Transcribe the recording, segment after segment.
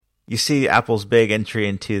you see Apple's big entry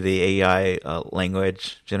into the AI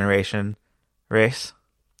language generation race.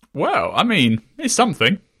 Well, I mean, it's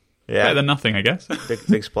something. Yeah. Better than nothing, I guess.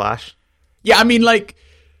 Big splash. Yeah, I mean, like,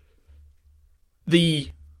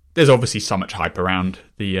 there's obviously so much hype around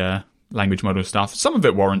the language model stuff. Some of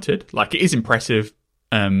it warranted. Like, it is impressive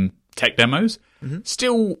tech demos. Mm-hmm.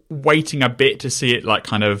 Still waiting a bit to see it, like,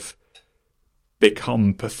 kind of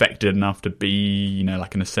become perfected enough to be, you know,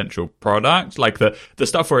 like an essential product. Like, the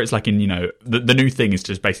stuff where it's like in, you know, the new thing is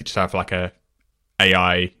just basically just have, like, a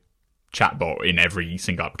AI chatbot in every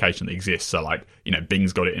single application that exists. So, like, you know,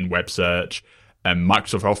 Bing's got it in web search.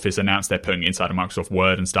 Microsoft Office announced they're putting it inside of Microsoft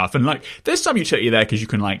Word and stuff. And, like, there's some utility there because you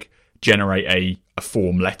can, like, generate a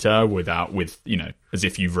form letter with, you know, as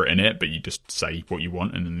if you've written it, but you just say what you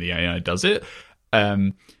want and then the AI does it.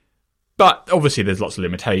 But obviously there's lots of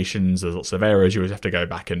limitations, there's lots of errors. You always have to go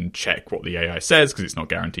back and check what the AI says because it's not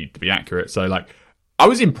guaranteed to be accurate. So, like, I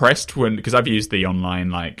was impressed because I've used the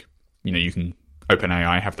online, like, you know, you can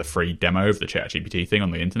OpenAI have the free demo of the ChatGPT thing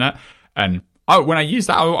on the internet. And when I used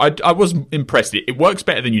that, I was impressed. It works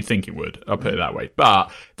better than you'd think it would. I'll put it that way.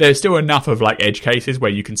 But there's still enough of, like, edge cases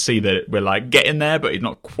where you can see that we're, like, getting there, but it's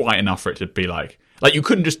not quite enough for it to be like you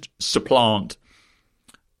couldn't just supplant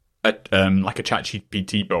like a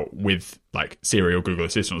ChatGPT bot with, like, Siri or Google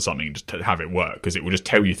Assistant or something just to have it work, because it will just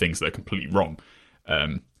tell you things that are completely wrong.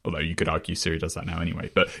 Although you could argue Siri does that now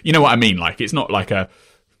anyway. But you know what I mean? Like, it's not like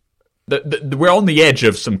we're on the edge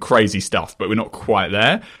of some crazy stuff, but we're not quite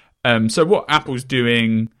there. So what Apple's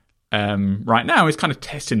doing right now is kind of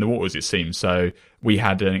testing the waters, it seems. So we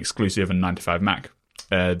had an exclusive on 9to5 Mac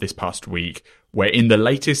this past week, where in the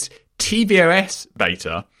latest tvOS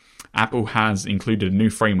beta, Apple has included a new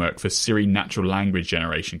framework for Siri natural language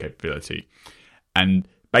generation capability. And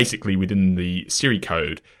basically within the Siri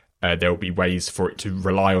code, there will be ways for it to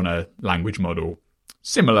rely on a language model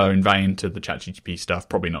similar in vein to the ChatGPT stuff,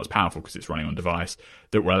 probably not as powerful because it's running on device,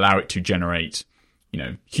 that will allow it to generate, you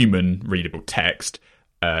know, human readable text.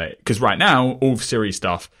 Because right now, all of Siri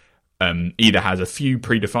stuff either has a few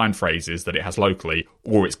predefined phrases that it has locally,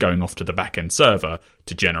 or it's going off to the backend server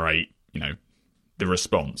to generate, you know, the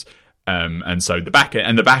response. And so the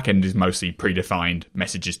backend is mostly predefined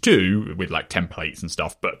messages too, with, like, templates and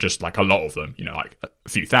stuff, but just, like, a lot of them, you know, like a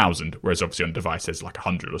few thousand, whereas obviously on device there's like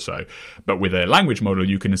 100 or so. But with a language model,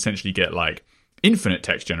 you can essentially get, like, infinite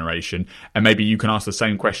text generation, and maybe you can ask the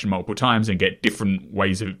same question multiple times and get different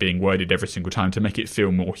ways of it being worded every single time to make it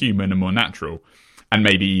feel more human and more natural, and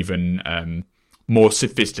maybe even more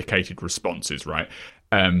sophisticated responses, right?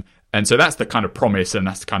 And so that's the kind of promise, and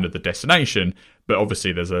that's kind of the destination. But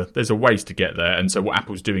obviously there's a ways to get there. And so what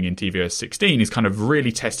Apple's doing in tvOS 16 is kind of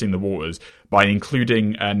really testing the waters by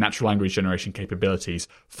including natural language generation capabilities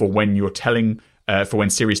for when you're for when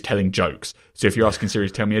Siri's telling jokes. So if you're asking Siri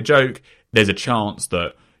to tell me a joke, there's a chance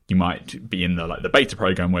that you might be in the beta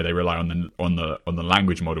program where they rely on the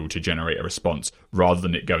language model to generate a response, rather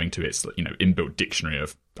than it going to its, you know, inbuilt dictionary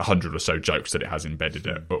of 100 or so jokes that it has embedded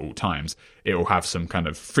at all times. It will have some kind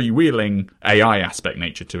of freewheeling AI aspect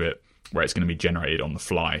nature to it, where it's going to be generated on the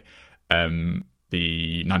fly.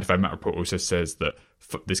 The 9to5 Mac report also says that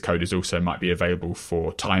this code is also might be available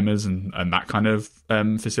for timers and that kind of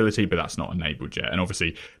facility, but that's not enabled yet. And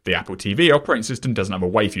obviously the Apple TV operating system doesn't have a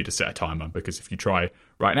way for you to set a timer, because if you try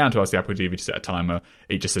right now to ask the Apple TV to set a timer,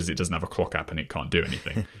 it just says it doesn't have a clock app and it can't do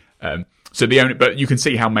anything. But you can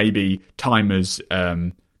see how maybe timers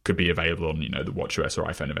could be available on, you know, the WatchOS or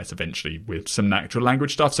iPhone OS eventually with some natural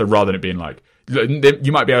language stuff. So rather than it being like,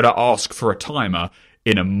 you might be able to ask for a timer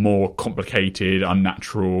in a more complicated,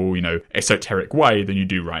 unnatural, you know, esoteric way than you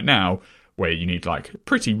do right now, where you need, like,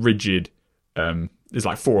 pretty rigid, there's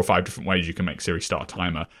like 4 or 5 different ways you can make Siri start a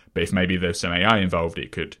timer. But if maybe there's some AI involved,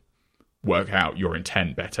 it could work out your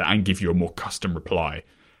intent better and give you a more custom reply.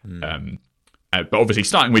 But obviously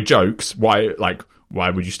starting with jokes, why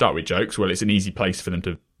would you start with jokes? Well, it's an easy place for them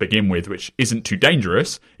to begin with, which isn't too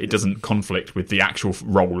dangerous. It doesn't conflict with the actual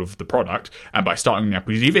role of the product. And by starting the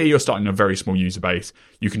Apple TV, you're starting a very small user base.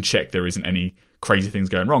 You can check there isn't any crazy things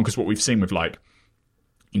going wrong. Because what we've seen with, like,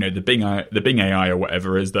 you know, the Bing AI or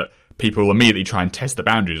whatever is that people immediately try and test the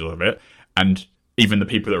boundaries of it. And even the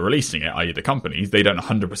people that are releasing it, i.e. the companies, they don't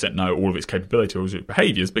 100% know all of its capabilities or its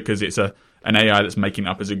behaviors, because it's an AI that's making it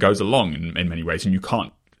up as it goes along in many ways. And you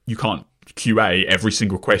can't QA every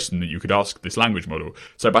single question that you could ask this language model.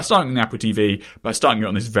 So by starting the Apple TV, by starting it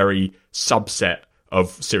on this very subset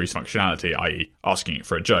of Siri's functionality, i.e. asking it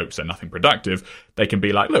for a joke, so nothing productive, they can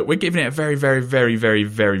be like, look, we're giving it a very, very, very, very,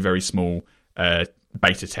 very, very small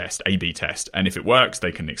beta test, A/B test, and if it works,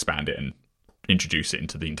 they can expand it and introduce it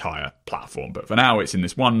into the entire platform. But for now, it's in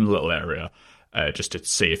this one little area. just to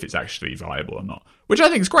see if it's actually viable or not. Which I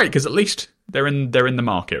think is great, because at least they're in the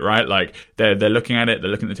market, right? Like they're looking at it,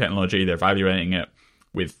 they're looking at the technology, they're evaluating it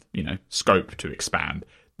with, you know, scope to expand.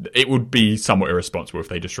 It would be somewhat irresponsible if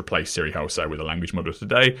they just replace Siri wholesale with a language model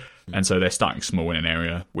today, and so they're starting small in an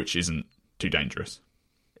area which isn't too dangerous.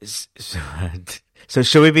 So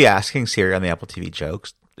should we be asking Siri on the Apple TV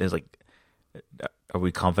jokes? Are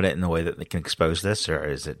we confident in the way that they can expose this, or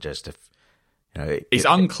is it just if you know? It's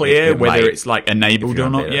unclear whether it's like enabled or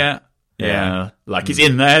not yet. Yeah. Like it's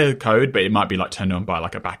in their code, but it might be like turned on by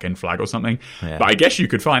like a back-end flag or something. Yeah. But I guess you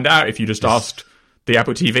could find out if you just asked the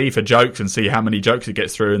Apple TV for jokes and see how many jokes it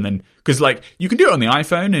gets through, and then because like you can do it on the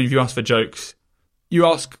iPhone, and if you ask for jokes, you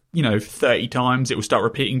ask 30 times, it will start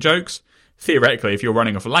repeating jokes. Theoretically, if you're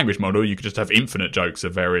running off a language model, you could just have infinite jokes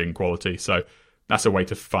of varying quality. So that's a way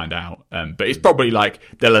to find out. But it's probably like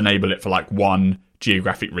they'll enable it for like one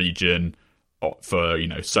geographic region for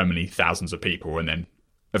so many thousands of people, and then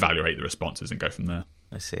evaluate the responses and go from there.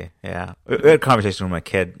 I see. Yeah, we had a conversation with my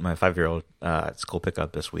kid, my 5-year-old, at school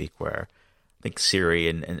pickup this week, where I think Siri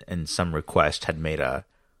in some request had made a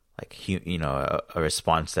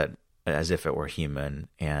response that as if it were human,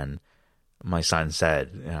 and my son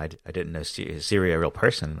said, I didn't know Siri a real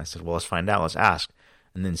person. And I said, well, let's find out, let's ask.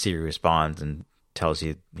 And then Siri responds and tells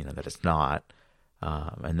you, that it's not.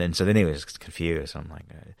 And then he was confused. I'm like,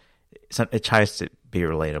 it tries to be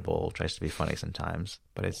relatable, tries to be funny sometimes,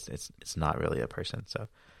 but it's not really a person. So,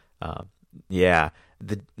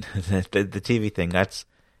 the TV thing,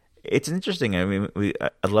 it's interesting. I mean,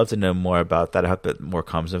 I'd love to know more about that. I hope that more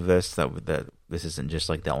comes of this. That this isn't just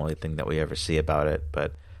like the only thing that we ever see about it.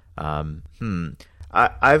 But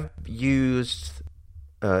I've used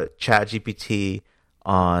ChatGPT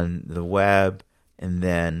on the web, and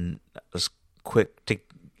then was quick to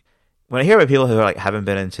when I hear about people who are like haven't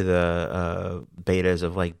been into the betas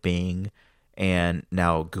of like Bing and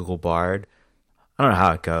now Google Bard. I don't know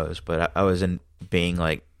how it goes, but I was in Bing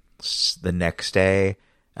like the next day.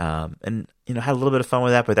 And had a little bit of fun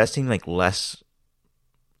with that, but that seemed like less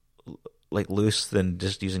like loose than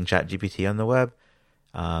just using ChatGPT on the web.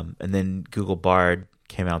 And then Google Bard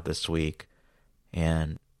came out this week,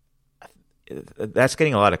 and that's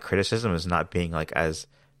getting a lot of criticism as not being like as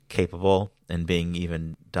capable and being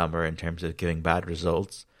even dumber in terms of giving bad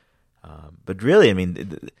results. But really, I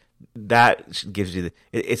mean, that gives you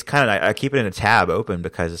it's kind of, I keep it in a tab open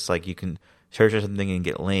because it's like you can search for something and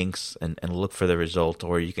get links and look for the result,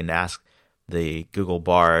 or you can ask the Google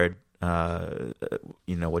Bard,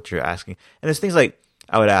 what you're asking. And there's things like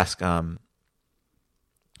I would ask,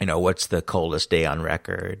 what's the coldest day on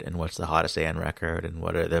record and what's the hottest day on record and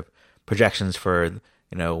what are the projections for,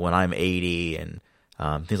 when I'm 80 and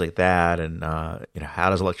things like that. And, how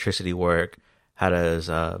does electricity work? How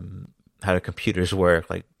do computers work,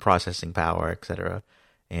 like processing power, et cetera.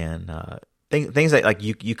 And, things that like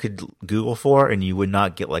you could Google for and you would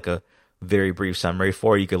not get like a very brief summary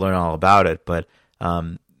for. You could learn all about it, but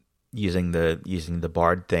using the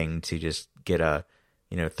Bard thing to just get a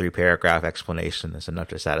 3-paragraph explanation that's enough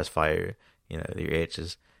to satisfy your itch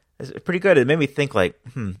is pretty good. It made me think like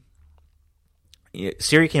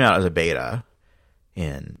Siri came out as a beta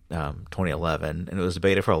in 2011, and it was a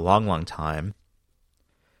beta for a long time.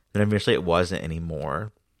 Then eventually it wasn't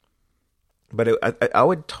anymore. But I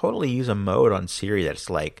would totally use a mode on Siri that's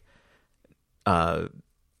like,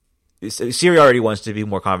 Siri already wants to be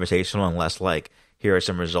more conversational and less like, here are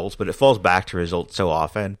some results, but it falls back to results so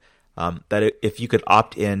often that if you could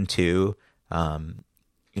opt into, a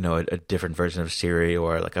different version of Siri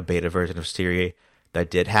or like a beta version of Siri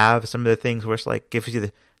that did have some of the things where it's like gives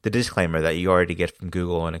you the disclaimer that you already get from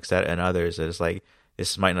Google and and others, that it's like,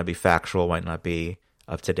 this might not be factual, might not be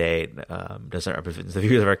up to date, doesn't represent the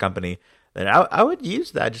views of our company. Then I would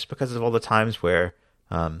use that just because of all the times where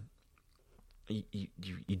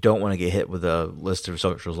you don't want to get hit with a list of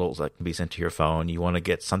search results that can be sent to your phone. You want to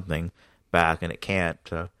get something back, and it can't.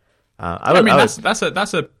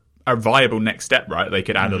 That's a viable next step, right? They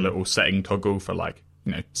could add a little setting toggle for like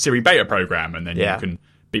Siri beta program, and then you can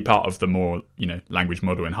be part of the more language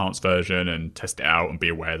model enhanced version and test it out and be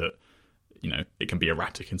aware that it can be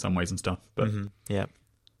erratic in some ways and stuff. But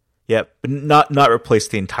Yep, but not replace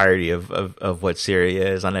the entirety of what Siri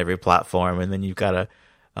is on every platform, and then you've got to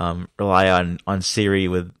rely on Siri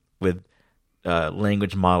with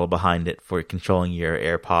language model behind it for controlling your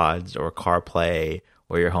AirPods or CarPlay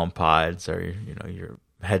or your HomePods or your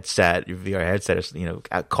headset, your VR headset, or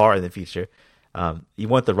a car in the future. You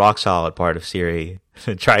want the rock solid part of Siri,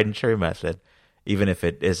 the tried and true method, even if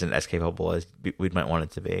it isn't as capable as we might want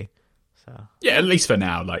it to be. So. Yeah, at least for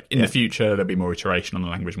now. Like in the future, there'll be more iteration on the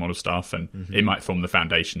language model stuff, and it might form the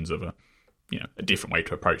foundations of a different way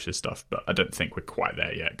to approach this stuff. But I don't think we're quite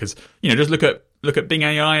there yet, because just look at Bing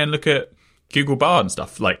AI and look at Google Bard and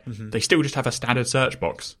stuff. Like they still just have a standard search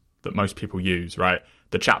box that most people use, right?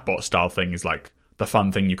 The chatbot style thing is like the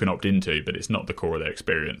fun thing you can opt into, but it's not the core of their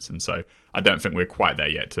experience. And so I don't think we're quite there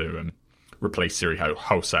yet to replace Siri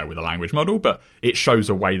wholesale with a language model, but it shows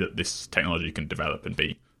a way that this technology can develop and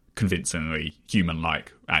be convincingly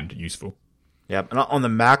human-like and useful. Yeah, and on the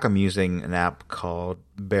Mac, I'm using an app called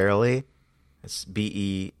Barely. It's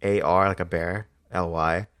Bear, like a bear,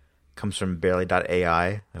 Ly. Comes from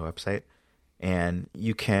barely.ai, the website. And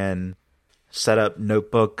you can set up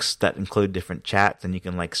notebooks that include different chats, and you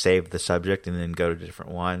can like save the subject and then go to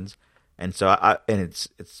different ones. And so it's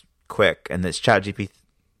quick, and it's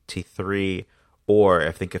ChatGPT 3, or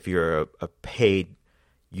I think if you're a paid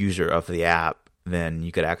user of the app, then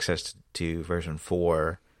you get access to version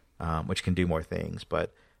 4, which can do more things.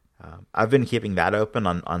 But I've been keeping that open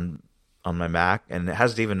on my Mac, and it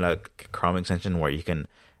has even a Chrome extension where you can,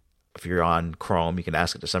 if you're on Chrome, you can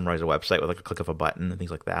ask it to summarize a website with like a click of a button and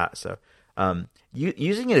things like that. So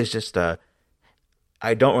using it is just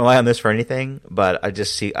I don't rely on this for anything, but I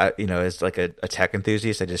just see, as like a tech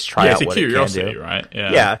enthusiast, I just try out what it can do. Right?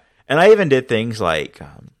 Yeah. And I even did things like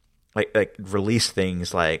release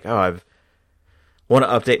things like, I want to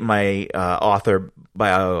update my author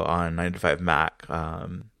bio on 9to5 Mac.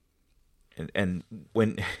 And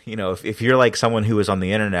when, if you're like someone who is on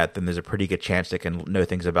the internet, then there's a pretty good chance they can know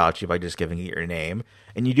things about you by just giving it your name.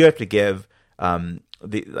 And you do have to give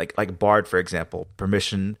like Bard, for example,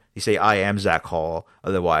 permission. You say, I am Zach Hall.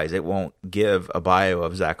 Otherwise, it won't give a bio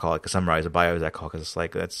of Zach Hall, like summarize a bio of Zach Hall, because it's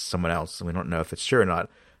like that's someone else, and we don't know if it's true or not.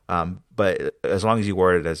 But as long as you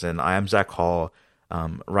word it as in, I am Zach Hall,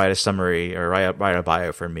 write a summary or write a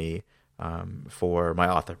bio for me for my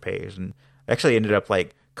author page. And I actually ended up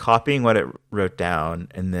like copying what it wrote down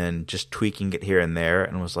and then just tweaking it here and there,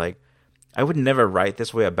 and was like, I would never write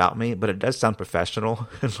this way about me, but it does sound professional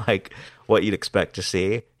and like what you'd expect to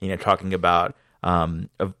see, talking about of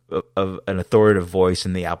an authoritative voice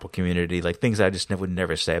in the Apple community, like things that I just would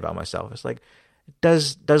never say about myself. It's like, it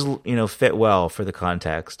does fit well for the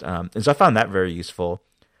context. And so I found that very useful.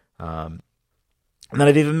 And then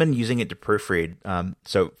I've even been using it to proofread.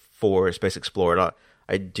 So for Space Explorer,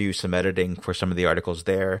 I do some editing for some of the articles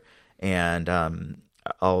there, and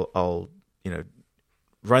I'll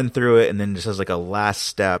run through it, and then just as like a last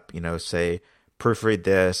step, say proofread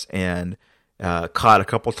this, and caught a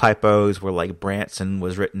couple typos where like Branson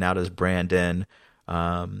was written out as Brandon,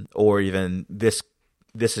 or even this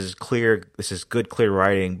is clear, this is good clear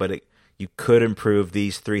writing, but you could improve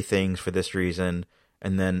these 3 things for this reason.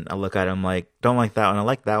 And then I look at it, I'm like, don't like that one, I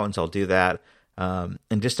like that one, so I'll do that. And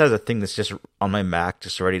just as a thing that's just on my Mac,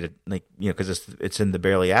 just ready to, like, because it's in the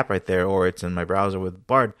Barely app right there, or it's in my browser with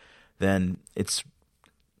Bard, then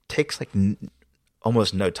takes like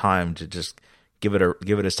almost no time to just give it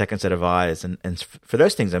a second set of eyes. And for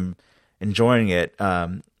those things, I'm enjoying it.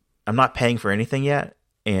 I'm not paying for anything yet,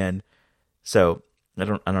 and so I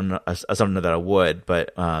don't know. I don't know that I would,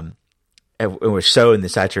 but we're so in the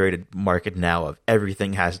saturated market now of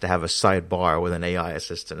everything has to have a sidebar with an AI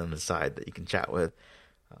assistant on the side that you can chat with.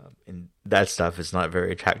 And that stuff is not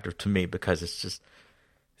very attractive to me, because it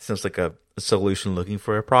seems like a solution looking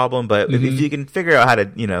for a problem. But if you can figure out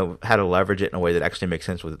how to leverage it in a way that actually makes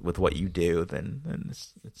sense with what you do, then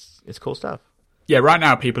it's cool stuff. Yeah, right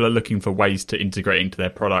now people are looking for ways to integrate into their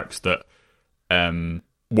products that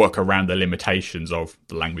work around the limitations of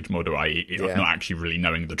the language model, i.e. not actually really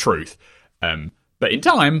knowing the truth. But in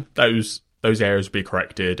time, those errors will be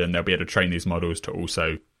corrected, and they'll be able to train these models to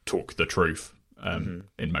also talk the truth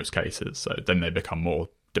in most cases. So then they become more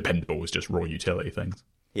dependable as just raw utility things.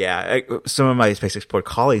 Yeah, some of my Space Explorer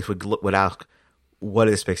colleagues would ask, what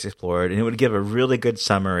is Space Explorer? And it would give a really good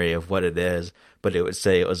summary of what it is, but it would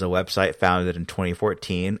say it was a website founded in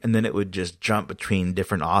 2014, and then it would just jump between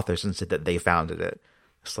different authors and say that they founded it.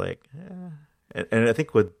 It's like, and I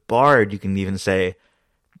think with Bard, you can even say,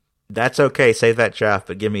 that's okay, save that draft,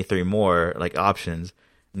 but give me 3 more like options.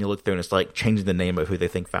 And you look through, and it's like changing the name of who they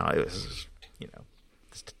think found it.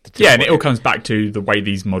 And it all comes back to the way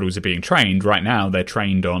these models are being trained. Right now, they're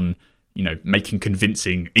trained on, making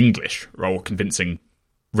convincing English or convincing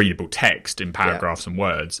readable text in paragraphs and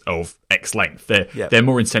words of X length. They're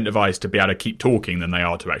more incentivized to be able to keep talking than they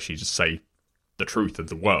are to actually just say the truth of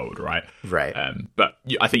the world, right? Right. But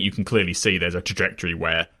I think you can clearly see there's a trajectory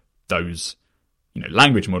where those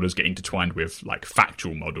language models get intertwined with like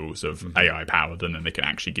factual models of AI powered, and then they can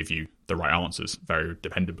actually give you the right answers very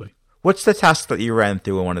dependably. What's the task that you ran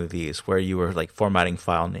through in one of these where you were like formatting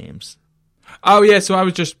file names? Oh yeah, so I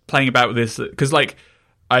was just playing about with this because like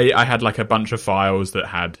I had like a bunch of files that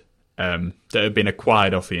had been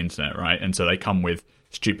acquired off the internet, right? And so they come with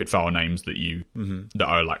stupid file names that that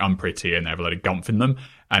are like unpretty and they have a load of gumph in them,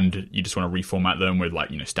 and you just want to reformat them with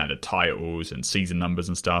like, you know, standard titles and season numbers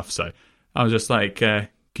and stuff. So I was just like,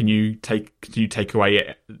 can you take away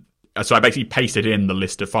it? So I basically pasted in the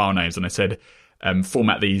list of file names and I said,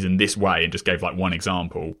 format these in this way, and just gave like one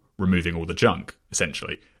example, removing all the junk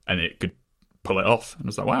essentially, and it could pull it off. And I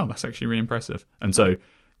was like, wow, that's actually really impressive. And so,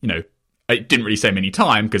 you know, it didn't really save me any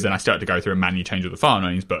time because then I started to go through and manually change all the file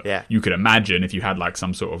names. But you could imagine if you had like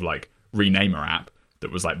some sort of like renamer app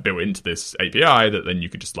that was like built into this API, that then you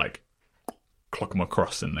could just like clock them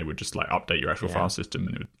across and they would just like update your actual file system,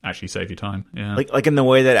 and it would actually save you time. Yeah, like in the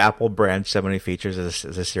way that Apple brands so many features as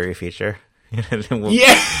a Siri feature. When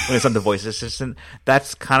it's on the voice assistant,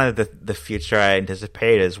 that's kind of the future I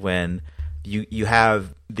anticipate, is when you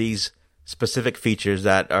have these specific features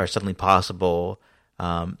that are suddenly possible,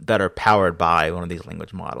 that are powered by one of these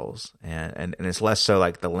language models, and it's less so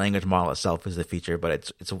like the language model itself is the feature, but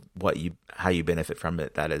it's how you benefit from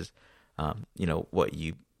it that is, you know, what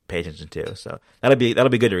you pay attention to. So that'll be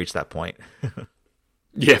good to reach that point.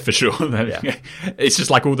 Yeah, for sure. It's just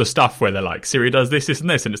like all the stuff where they're like, Siri does this, this, and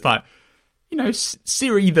this, and it's like, you know,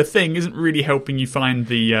 Siri the thing isn't really helping you find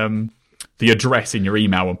the address in your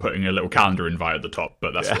email and putting a little calendar invite at the top,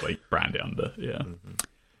 but that's what they brand it under. Yeah. Mm-hmm.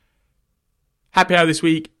 Happy Hour this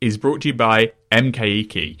week is brought to you by MKE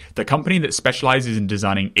Key, the company that specializes in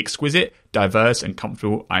designing exquisite, diverse, and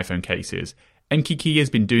comfortable iPhone cases. MKE Key has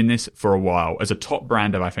been doing this for a while as a top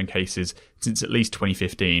brand of iPhone cases since at least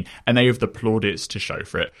 2015, and they have the plaudits to show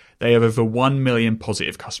for it. They have over 1 million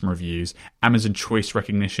positive customer reviews, Amazon Choice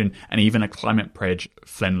recognition, and even a Climate Pledge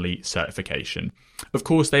friendly certification. Of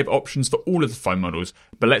course, they have options for all of the phone models,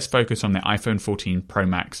 but let's focus on the iPhone 14 Pro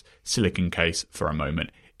Max silicone case for a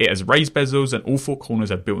moment. It has raised bezels and all four corners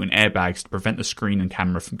have built-in airbags to prevent the screen and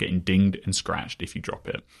camera from getting dinged and scratched if you drop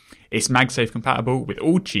it. It's MagSafe compatible with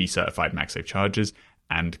all Qi certified MagSafe chargers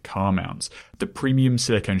and car mounts. The premium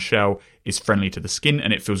silicone shell is friendly to the skin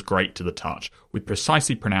and it feels great to the touch, with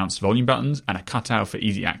precisely pronounced volume buttons and a cutout for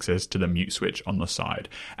easy access to the mute switch on the side.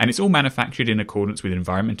 And it's all manufactured in accordance with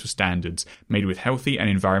environmental standards, made with healthy and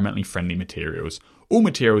environmentally friendly materials. All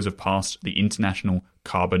materials have passed the International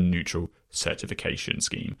Carbon Neutral certification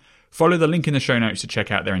scheme. Follow the link in the show notes to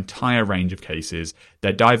check out their entire range of cases.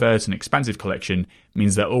 Their diverse and expansive collection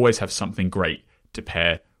means they'll always have something great to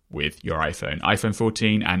pair with your iPhone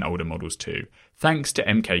 14 and older models too. Thanks to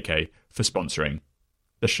MKK for sponsoring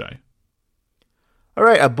the show. All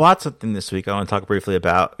right, I bought something this week I want to talk briefly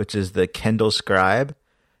about, which is the Kindle Scribe.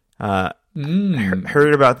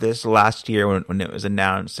 Heard about this last year when it was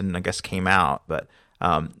announced and I guess came out, but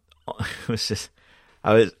it was just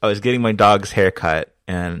I was getting my dog's haircut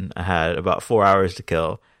and I had about 4 hours to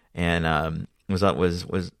kill, and was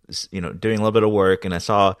you know, doing a little bit of work, and I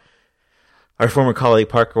saw our former colleague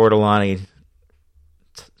Parker Ortolani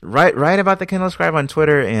write about the Kindle Scribe on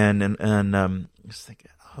Twitter, and I was thinking,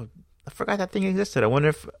 oh, I forgot that thing existed. I wonder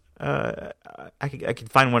if I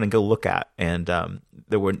could find one and go look at. And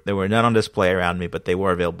there were none on display around me, but they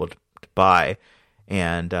were available to buy.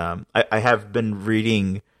 And I have been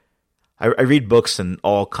reading. I read books in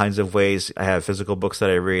all kinds of ways. I have physical books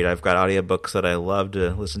that I read. I've got audiobooks that I love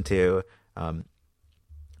to listen to.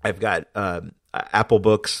 I've got Apple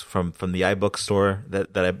books from the iBook store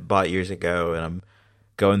that I bought years ago, and I'm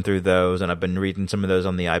going through those. And I've been reading some of those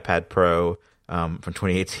on the iPad Pro from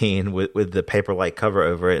 2018 with the Paperlike cover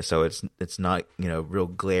over it, so it's not, you know, real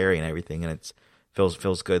glary and everything, and it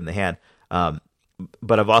feels good in the hand.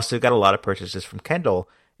 But I've also got a lot of purchases from Kindle,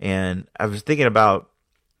 and I was thinking about,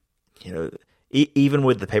 you know, even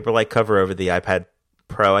with the Paperlike cover over the iPad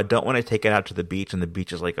Pro, I don't want to take it out to the beach, and the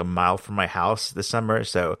beach is like a mile from my house this summer,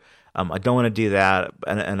 so I don't want to do that.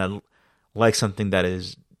 And I like something that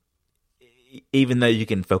is, even though you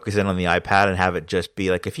can focus in on the iPad and have it just be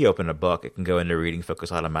like, if you open a book, it can go into reading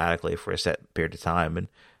focus automatically for a set period of time, and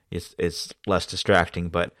it's less distracting.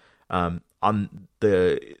 But on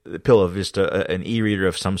the pill of just an e-reader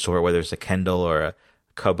of some sort, whether it's a Kindle or a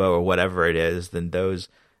Kobo or whatever it is, then those,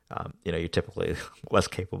 you know, you're typically less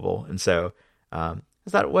capable. And so I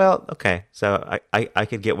thought, well, okay, so I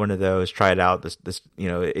could get one of those, try it out. This you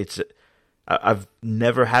know, I've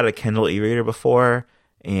never had a Kindle e-reader before,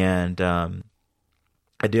 and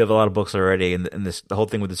I do have a lot of books already. And the whole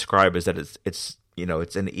thing with the Scribe is that it's you know,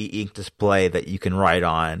 it's an e-ink display that you can write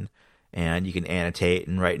on, and you can annotate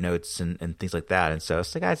and write notes and things like that. And so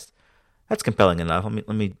it's like, that's compelling enough. Let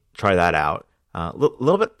me try that out. A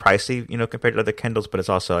little bit pricey, you know, compared to other Kindles, but it's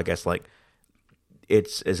also, I guess, like,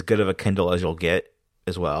 it's as good of a Kindle as you'll get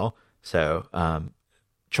as well. So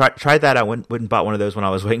tried that. I went and bought one of those when I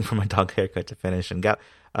was waiting for my dog haircut to finish, and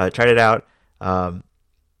tried it out.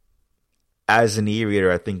 As an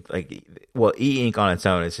e-reader, I think e-ink on its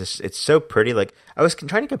own it's so pretty. Like I was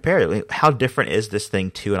trying to compare it. Like, how different is this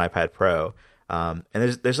thing to an iPad Pro? And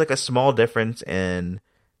there's like a small difference in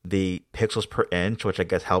the pixels per inch, which I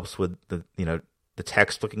guess helps with the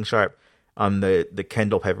text looking sharp. On the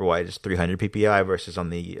Kindle Paperwhite is 300 ppi versus on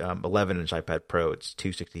the 11-inch iPad Pro it's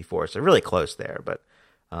 264. So really close there, but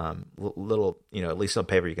little at least on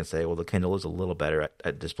paper you can say, well, the Kindle is a little better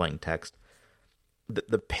at displaying text.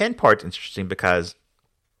 The pen part's interesting because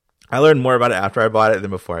I learned more about it after I bought it than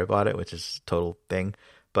before I bought it, which is a total thing.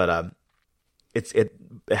 But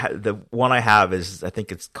the one I have is, I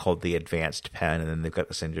think it's called the Advanced Pen, and then they've got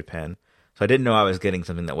the standard pen. So I didn't know I was getting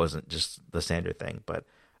something that wasn't just the standard thing, but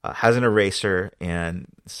has an eraser, and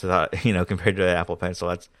so that, compared to the Apple Pencil,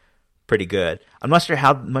 that's pretty good. I'm not sure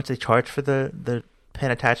how much they charge for the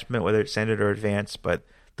pen attachment, whether it's standard or advanced, but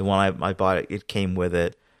the one I bought, it came with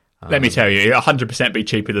it. Let me tell you, it'll 100% be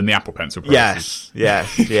cheaper than the Apple Pencil prices.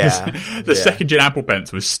 Yes, yeah. The second-gen Apple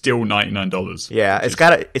Pencil was still $99. Yeah, it's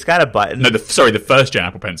got a button. No, the first-gen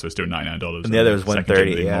Apple Pencil was still $99. And the other was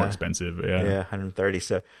 $130. Yeah, more expensive. Yeah, $130.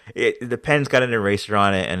 So the pen's got an eraser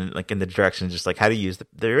on it, and like in the directions, just like how to use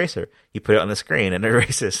the eraser. You put it on the screen, and it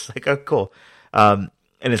erases. Like, oh, cool. And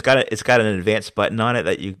it's got an advanced button on it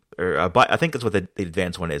that I think that's what the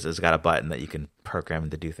advanced one is. It's got a button that you can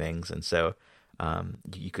program to do things, and so.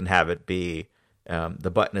 You can have it be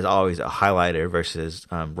the button is always a highlighter versus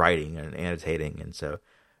writing and annotating, and so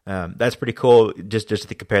that's pretty cool. Just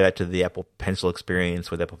to compare that to the Apple Pencil experience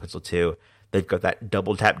with Apple Pencil 2, they've got that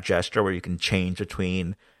double tap gesture where you can change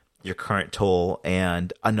between your current tool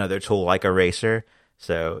and another tool like Eraser.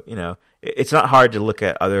 So it's not hard to look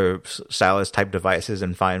at other stylus type devices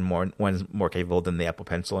and find ones more capable than the Apple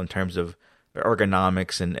Pencil in terms of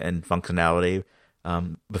ergonomics and functionality.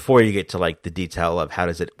 Before you get to like the detail of how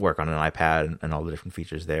does it work on an iPad and all the different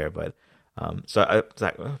features there, but so I was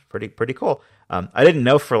like, oh, pretty cool. I didn't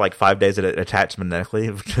know for like 5 days that it attached magnetically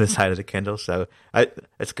to the side of the Kindle, so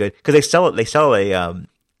that's good because they sell an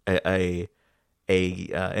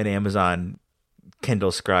Amazon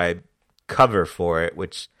Kindle Scribe cover for it,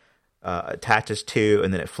 which attaches to,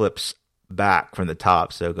 and then it flips back from the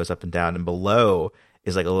top, so it goes up and down, and below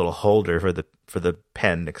is like a little holder for the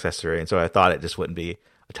pen accessory, and so I thought it just wouldn't be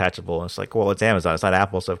attachable. And it's like, well, it's Amazon, it's not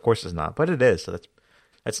Apple, so of course it's not, but it is. So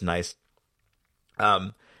that's nice.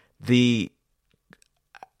 I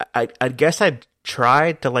guess I've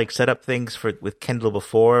tried to like set up things with Kindle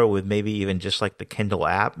before, with maybe even just like the Kindle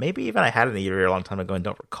app. Maybe even I had an e-reader a long time ago and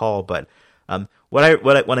don't recall. But when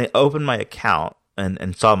I opened my account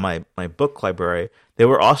and saw my book library, they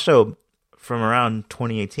were also from around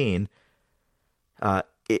 2018.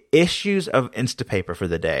 Issues of Instapaper for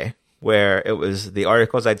the day, where it was the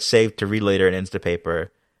articles I'd saved to read later in Instapaper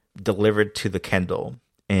delivered to the Kindle,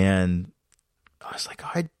 and I was like,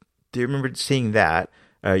 oh, I do remember seeing that,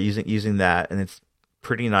 using that, and it's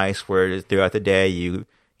pretty nice. Where throughout the day you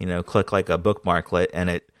click like a bookmarklet, and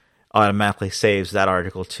it automatically saves that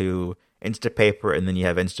article to Instapaper, and then you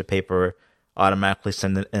have Instapaper automatically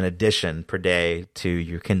send an edition per day to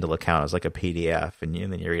your Kindle account as like a PDF, and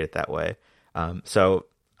then you read it that way. So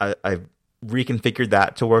I've reconfigured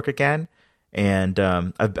that to work again, and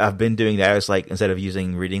I've been doing that as like instead of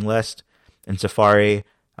using Reading List in Safari,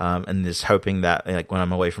 and just hoping that like when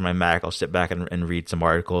I'm away from my Mac, I'll sit back and read some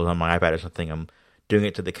articles on my iPad or something. I'm doing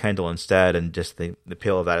it to the Kindle instead, and just the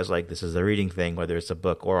appeal of that is like this is a reading thing, whether it's a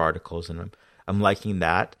book or articles, and I'm liking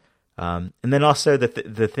that. And then also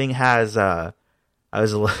the thing has I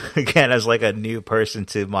was again as like a new person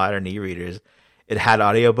to modern e-readers. It had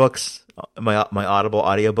audiobooks. My Audible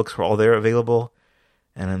audiobooks were all there available,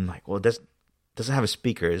 and I'm like, well, it doesn't have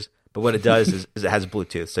speakers, but what it does is it has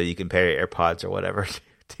Bluetooth, so you can pair your AirPods or whatever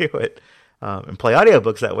to it, and play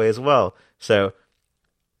audiobooks that way as well. So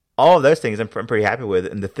all of those things I'm pretty happy with,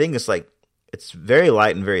 and the thing is like it's very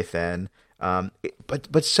light and very thin,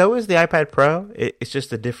 but so is the iPad Pro. It's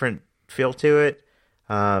just a different feel to it.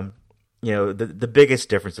 The biggest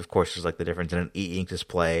difference, of course, is like the difference in an e-ink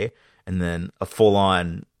display and then a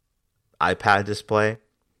full-on iPad display,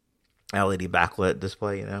 LED backlit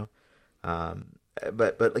display,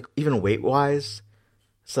 but like even weight-wise,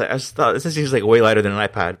 so I just thought this seems like way lighter than an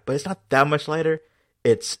iPad, but it's not that much lighter.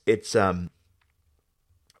 It's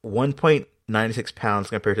 1.96 pounds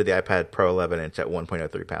compared to the iPad Pro 11-inch at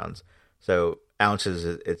 1.03 pounds. So ounces,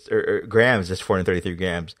 or grams is 433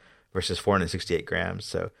 grams versus 468 grams.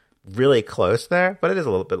 So really close there, but it is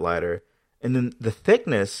a little bit lighter. And then the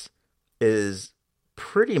thickness is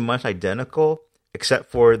pretty much identical,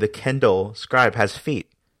 except for the Kindle Scribe has feet.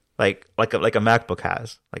 like a MacBook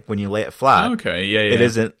has. Like when you lay it flat, Okay, yeah. it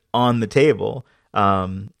isn't on the table.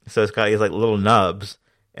 So it's got these like little nubs,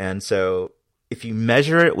 and so if you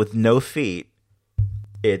measure it with no feet,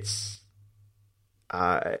 it's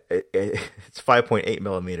 5.8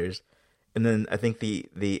 millimeters, and then I think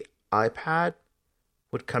the iPad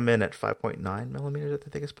would come in at 5.9 millimeters at the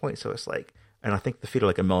thickest point. So it's like, and I think the feet are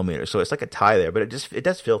like a millimeter, so it's like a tie there, but it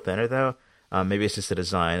does feel thinner though. Maybe it's just a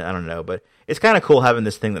design, I don't know, but it's kind of cool having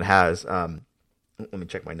this thing that has. Let me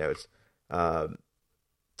check my notes.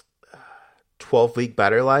 12-week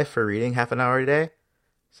battery life for reading half an hour a day.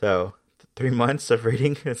 So 3 months of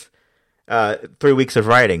reading is 3 weeks of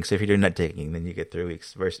writing. So if you're doing note taking, then you get 3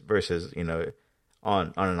 weeks versus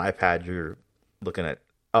on an iPad you're looking at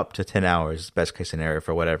up to 10 hours, best case scenario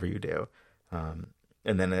for whatever you do.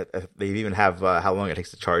 And then they even have how long it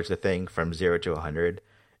takes to charge the thing from 0 to 100,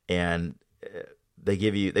 and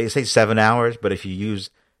they say 7 hours, but if you use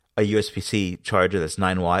a USB-C charger that's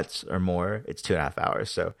 9 watts or more, it's 2.5 hours.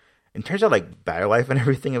 So in terms of like battery life and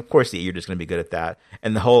everything, of course you're just going to be good at that.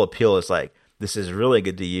 And the whole appeal is like, this is really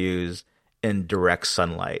good to use in direct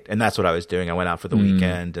sunlight. And that's what I was doing. I went out for the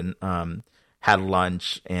weekend and had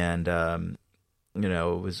lunch and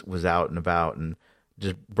was out and about and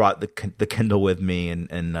just brought the Kindle with me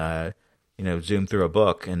and zoomed through a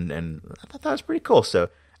book, and I thought that was pretty cool. So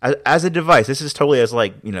as a device, this is totally as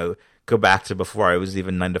like, go back to before I was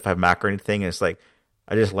even 9 to 5 Mac or anything. And it's like,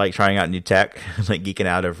 I just like trying out new tech, like geeking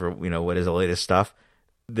out over, what is the latest stuff.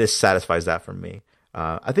 This satisfies that for me.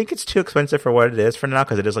 I think it's too expensive for what it is for now,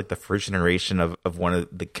 because it is like the first generation of one of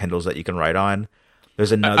the Kindles that you can write on.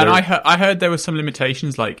 There's another. And I heard there were some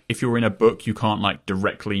limitations, like if you're in a book, you can't like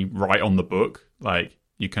directly write on the book. Like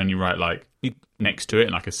you can only write like next to it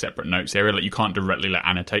in like a separate notes area. Like you can't directly like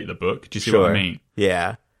annotate the book. Do you see what I mean?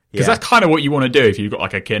 Yeah. Because that's kind of what you want to do if you've got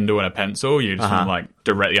like a Kindle and a pencil. You just want to like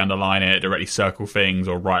directly underline it, directly circle things,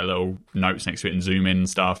 or write little notes next to it and zoom in and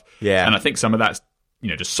stuff. Yeah. And I think some of that's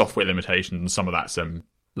just software limitations, and some of that's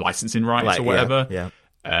licensing rights or whatever. Yeah.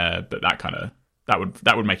 But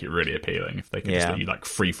that would make it really appealing if they could just let you like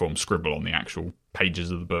freeform scribble on the actual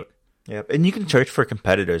pages of the book. Yeah, and you can search for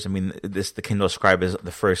competitors. I mean, the Kindle Scribe is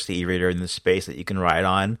the first e-reader in the space that you can write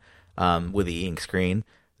on with the e-ink screen.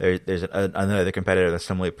 There's another competitor that's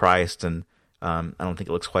similarly priced, and I don't think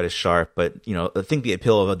it looks quite as sharp. But I think the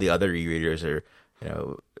appeal of the other e-readers are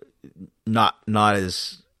not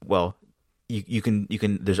as well. You can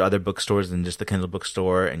there's other bookstores than just the Kindle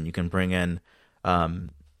bookstore, and you can bring in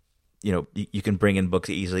you can bring in books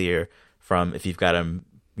easier from if you've got them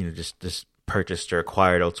just purchased or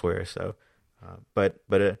acquired elsewhere. So,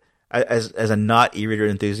 as a not e-reader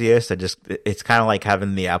enthusiast, it's kind of like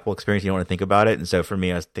having the Apple experience. You don't want to think about it, and so for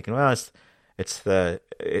me, I was thinking, well, it's the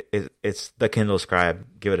Kindle Scribe.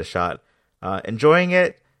 Give it a shot. Enjoying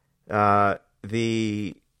it. The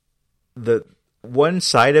one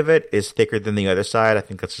side of it is thicker than the other side. I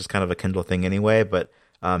think that's just kind of a Kindle thing anyway. But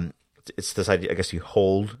it's the side I guess you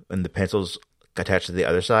hold, and the pencil's attached to the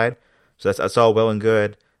other side. So that's all well and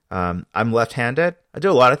good. I'm left-handed. I do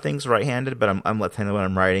a lot of things right-handed, but I'm left-handed when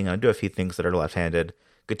I'm writing. I do a few things that are left-handed.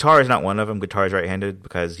 Guitar is not one of them. Guitar is right-handed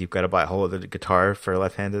because you've got to buy a whole other guitar for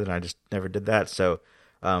left-handed, and I just never did that. So,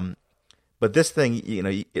 but this thing,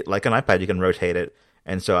 like an iPad, you can rotate it,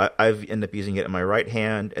 and so I've ended up using it in my right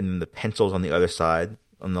hand, and then the pencil's on the other side,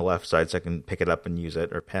 on the left side, so I can pick it up and use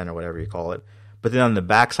it, or pen, or whatever you call it. But then on the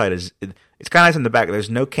back side it's kind of nice in the back. There's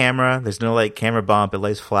no camera. There's no like camera bump. It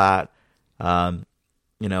lays flat.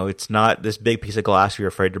 It's not this big piece of glass you're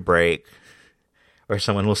afraid to break or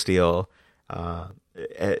someone will steal. But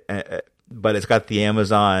it's got the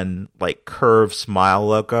Amazon like curved smile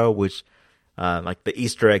logo, which like the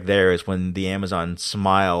Easter egg there is when the Amazon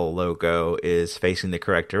smile logo is facing the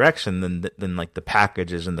correct direction, then like the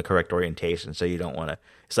package is in the correct orientation. So you don't want to,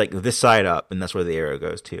 it's like this side up, and that's where the arrow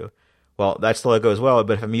goes to. Well, that's the logo as well,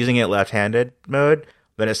 but if I'm using it left-handed mode,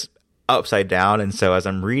 then it's upside down, and so as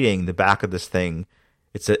I'm reading the back of this thing,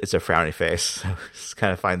 it's a frowny face. So I just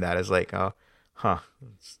kind of find that as like,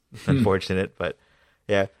 it's unfortunate, but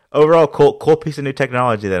yeah. Overall, cool piece of new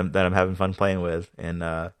technology that I'm having fun playing with, and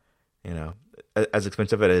as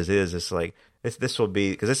expensive as it is, it's like this will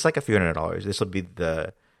be, because it's like a few $100. This will be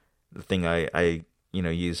the thing I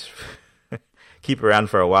use. Keep around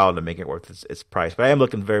for a while to make it worth its price. But I'm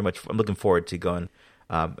looking forward to going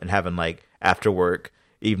and having like after work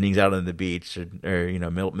evenings out on the beach or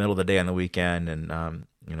middle of the day on the weekend, and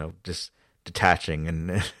just detaching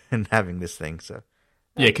and having this thing. So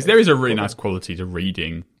yeah, because there is a really nice quality to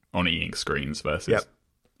reading on e-ink screens versus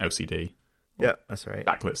LCD. Yeah, that's right.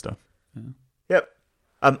 Backlit stuff. Yeah. Yep.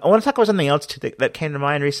 I want to talk about something else too that came to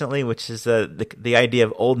mind recently, which is the idea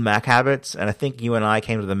of old Mac habits. And I think you and I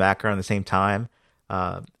came to the Mac around the same time.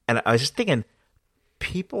 And I was just thinking,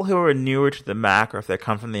 people who are newer to the Mac, or if they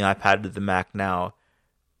come from the iPad to the Mac now,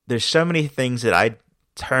 there's so many things that I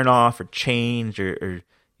turn off or change or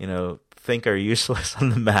think are useless on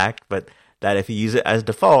the Mac, but that if you use it as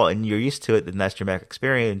default and you're used to it, then that's your Mac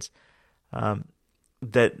experience. I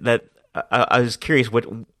was curious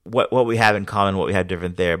what we have in common, what we have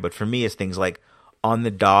different there. But for me, it's things like on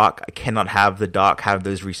the dock, I cannot have the dock have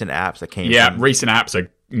those recent apps that came. Yeah, recent apps are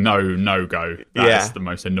no go. That's the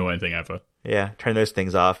most annoying thing ever. Yeah, turn those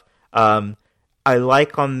things off. I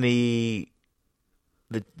like on the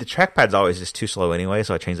trackpad's always just too slow anyway,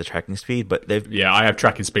 so I change the tracking speed. But I have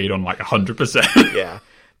tracking speed on like 100%. Yeah,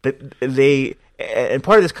 and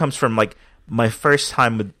part of this comes from like my first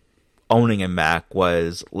time with owning a Mac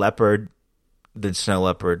was Leopard, then Snow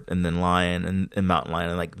Leopard, and then Lion and Mountain Lion,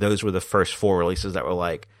 and like those were the first 4 releases that were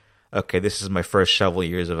like, okay, this is my first several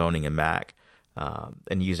years of owning a Mac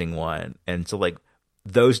and using one, and so like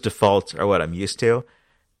those defaults are what I'm used to,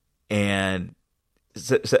 and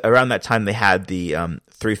so around that time they had the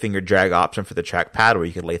 3-finger drag option for the trackpad where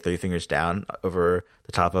you could lay 3 fingers down over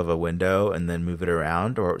the top of a window and then move it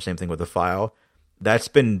around, or same thing with a file. That's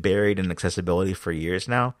been buried in accessibility for years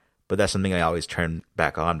now, but that's something I always turn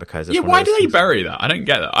back on because it's why do they bury that? I don't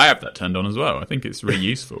get that. I have that turned on as well. I think it's really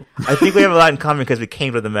useful. I think we have a lot in common because we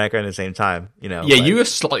came to the Mac at the same time. You were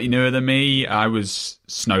slightly newer than me. I was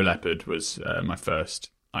Snow Leopard was my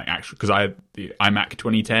first actual, because I had the iMac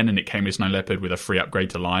 2010 and it came with Snow Leopard with a free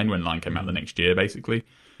upgrade to Line when Line came out the next year, basically.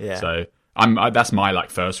 Yeah. So that's my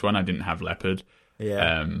first one. I didn't have Leopard.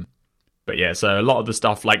 Yeah. But yeah, so a lot of the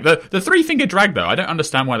stuff, like the 3-finger drag, though, I don't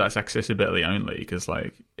understand why that's accessibility only, because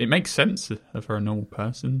it makes sense for a normal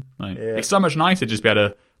person. It's so much nicer just be able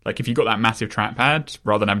to, if you've got that massive trackpad,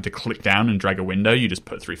 rather than having to click down and drag a window, you just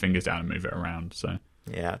put 3 fingers down and move it around. So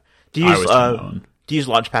yeah. Do you use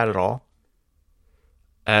Launchpad at all?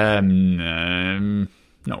 Not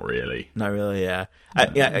really. Not really, yeah.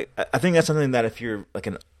 No. I think that's something that if you're like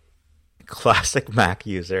a classic Mac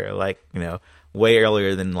user, way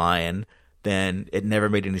earlier than Lion, then it never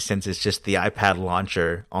made any sense. It's just the iPad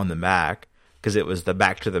launcher on the Mac, because it was the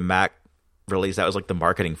Back to the Mac release. That was like the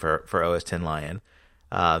marketing for OS X Lion.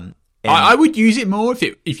 I would use it more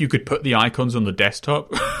if you could put the icons on the desktop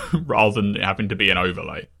rather than having to be an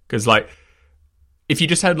overlay. Because if you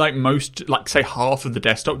just had say half of the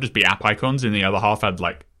desktop just be app icons and the other half had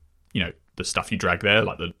the stuff you drag there,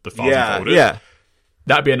 like the files and folders. Yeah.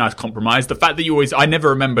 That'd be a nice compromise. The fact that I never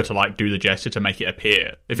remember to do the gesture to make it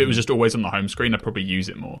appear. If it was just always on the home screen, I'd probably use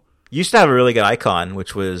it more. Used to have a really good icon,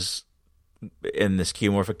 which was in this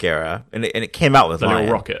skeuomorphic era, and it came out with the little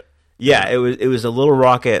rocket. Yeah, it was a little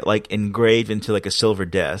rocket engraved into a silver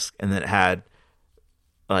disc, and then it had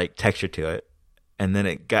texture to it, and then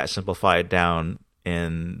it got simplified down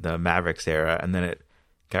in the Mavericks era, and then it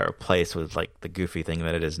got replaced with the goofy thing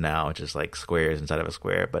that it is now, which is squares inside of a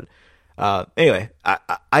square. But anyway,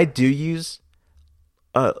 I do use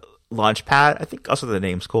Launchpad. I think also the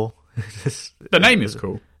name's cool. The name is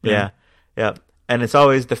cool. Yeah. And it's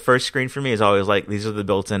always, the first screen for me is always these are the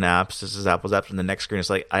built-in apps. This is Apple's apps. And the next screen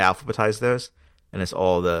is I alphabetize those, and it's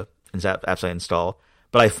all the apps I install.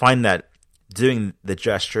 But I find that doing the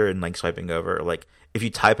gesture and swiping over, if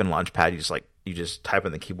you type in Launchpad, you just type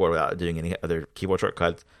on the keyboard without doing any other keyboard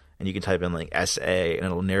shortcuts, and you can type in SA, and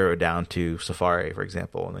it'll narrow it down to Safari, for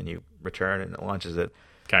example, and then you return and it launches it.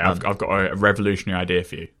 Okay, I've got a revolutionary idea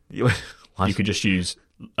for you. You could just use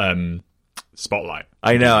Spotlight.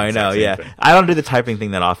 I know, yeah. Thing. I don't do the typing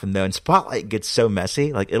thing that often, though, and Spotlight gets so messy.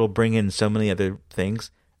 It'll bring in so many other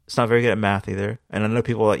things. It's not very good at math either. And I know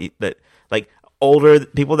people that older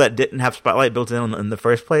people that didn't have Spotlight built in the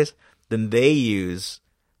first place, then they use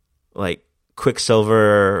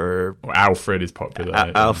Quicksilver or Alfred is popular.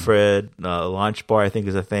 Alfred, Launch Bar, I think,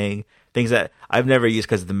 is a thing. Things that I've never used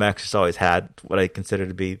because the Mac just always had what I consider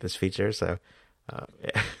to be this feature. So,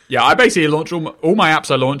 yeah, I basically launch all my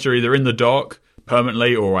apps. I launch are either in the dock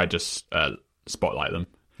permanently or I just Spotlight them.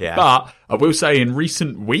 Yeah. But I will say, in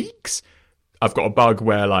recent weeks, I've got a bug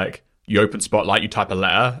where you open Spotlight, you type a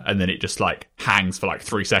letter, and then it just hangs for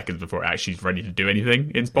 3 seconds before it actually is ready to do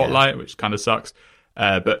anything in Spotlight, which kind of sucks.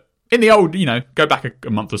 But in the old, go back a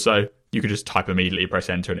month or so, you could just type immediately, press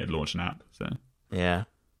enter, and it'd launch an app. So yeah.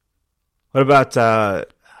 What about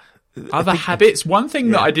other habits? One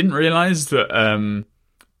thing that I didn't realize that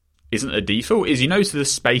isn't a default is so the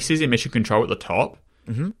spaces in Mission Control at the top.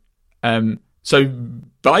 Mm-hmm. So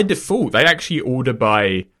by default, they actually order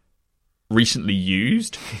by recently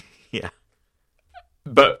used. Yeah.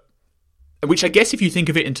 But which I guess if you think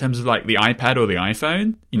of it in terms of like the iPad or the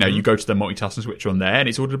iPhone, you know, you go to the multitasking switch on there and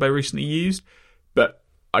it's ordered by recently used. But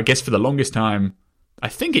I guess for the longest time, I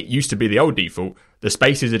think it used to be the old default. The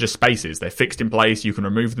spaces are just spaces. They're fixed in place. You can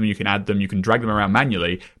remove them, you can add them, you can drag them around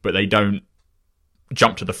manually, but they don't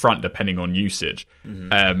jump to the front depending on usage.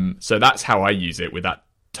 So that's how I use it with that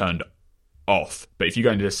turned off. But if you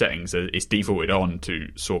go into the settings, it's defaulted on to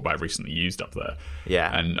sort by recently used up there.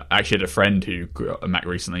 Yeah. And I actually had a friend who got a Mac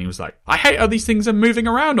recently. He was like, I hate how these things are moving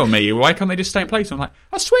around on me. Why can't they just stay in place? And I'm like,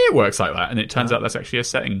 I swear it works like that. And it turns out that's actually a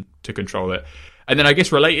setting to control it. And then I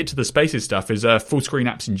guess related to the spaces stuff is full screen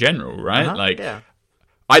apps in general, right?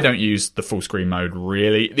 I don't use the full screen mode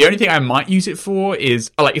really. The only thing I might use it for is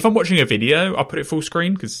like if I'm watching a video, I'll put it full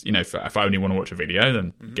screen because, you know, if I only want to watch a video,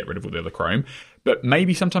 then get rid of all the other Chrome. But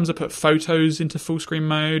maybe sometimes I put photos into full screen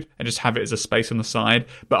mode and just have it as a space on the side.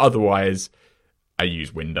 But otherwise, I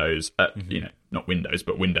use Windows. You know, not Windows,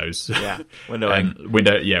 but Windows. Yeah, windowing.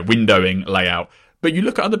 Windowing layout. But you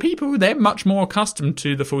look at other people, they're much more accustomed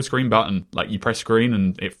to the full screen button. Like you press screen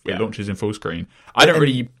and it launches in full screen. I don't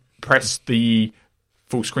really press the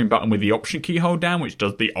full screen button with the option key hold down, which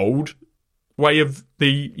does the old way of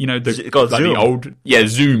the, you know, the old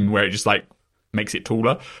zoom where it just like makes it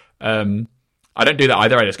taller. I don't do that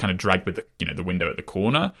either. I just kind of drag with the, you know, the window at the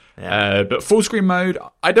corner. But full screen mode,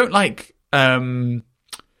 I don't like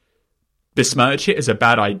besmirch it as a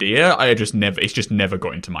bad idea. It's just never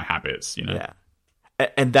got into my habits, you know. Yeah.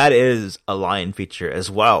 And that is a Lion feature as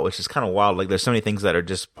well, which is kind of wild. Like, there's so many things that are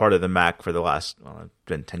just part of the Mac for the last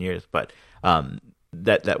 10 years, but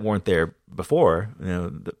that weren't there before. You know,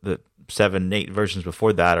 the 7, 8 versions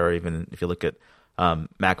before that, or even if you look at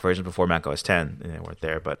Mac versions before Mac OS 10, they weren't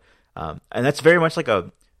there. But and that's very much like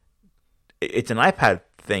it's an iPad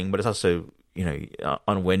thing, but it's also, you know,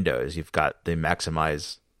 on Windows you've got the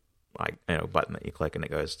maximize button that you click and it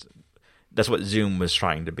goes. That's what Zoom was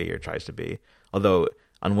trying to be or tries to be. Although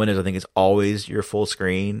on Windows, I think it's always your full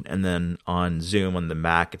screen, and then on Zoom on the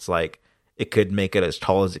Mac, it's like it could make it as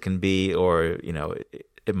tall as it can be, or you know,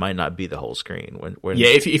 it might not be the whole screen.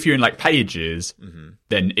 If you're in like Pages,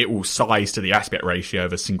 then it will size to the aspect ratio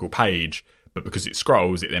of a single page, but because it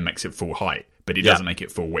scrolls, it then makes it full height, but it doesn't make it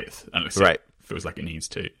full width unless it feels like it needs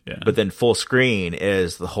to. Yeah. But then full screen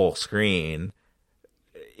is the whole screen,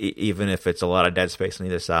 even if it's a lot of dead space on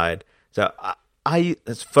either side. So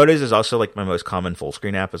Photos is also like my most common full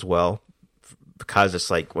screen app as well, because it's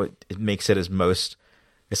like what it makes it as most.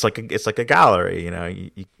 It's like a gallery, you know.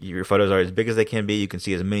 Your photos are as big as they can be. You can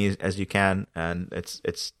see as many as you can, and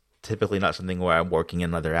it's typically not something where I'm working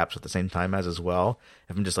in other apps at the same time as well.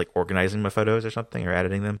 If I'm just like organizing my photos or something or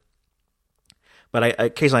editing them. But I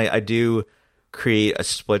occasionally do create a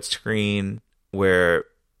split screen where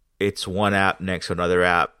it's one app next to another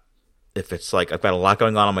app. If it's like I've got a lot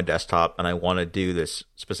going on my desktop and I want to do this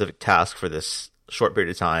specific task for this short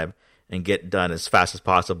period of time and get done as fast as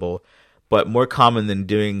possible, but more common than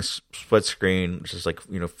doing split screen, which is like,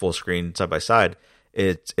 you know, full screen side by side,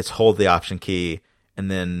 it's hold the option key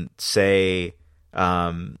and then say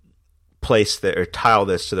place or tile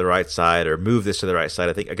this to the right side or move this to the right side.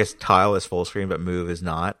 I guess tile is full screen, but move is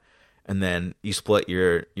not. And then you split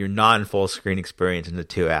your non full screen experience into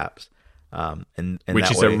two apps. And which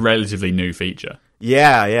is a relatively new feature.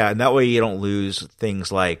 Yeah, and that way you don't lose things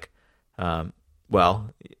like, I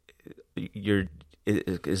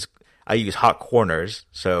use hot corners,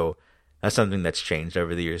 so that's something that's changed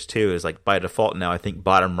over the years too. Is like by default now, I think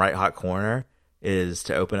bottom right hot corner is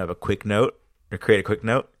to open up a quick note or create a quick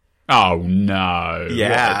note. Oh no!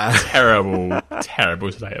 Yeah, what a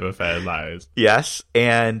terrible state of affairs that is. Yes,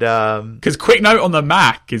 and because Quick Note on the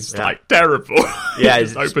Mac is like terrible. Yeah, it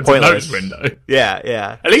just opens a notes window.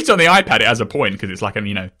 Yeah. At least on the iPad, it has a point because it's like a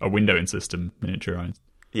windowing system miniaturized.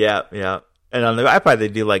 Yeah. And on the iPad, they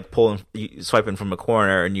do like swiping from a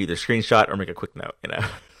corner and you either screenshot or make a quick note. You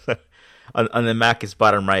know, on the Mac, it's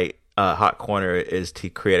bottom right hot corner is to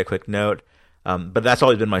create a quick note. But that's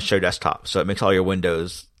always been my show desktop, so it makes all your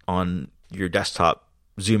windows on your desktop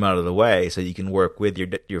zoom out of the way so you can work with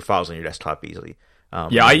your files on your desktop easily.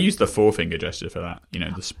 I use the forefinger gesture for that,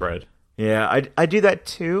 the spread. Yeah, I do that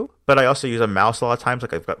too, but I also use a mouse a lot of times.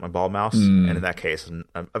 Like I've got my ball mouse, and in that case,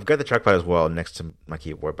 I've got the trackpad as well next to my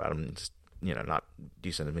keyboard, but I'm just not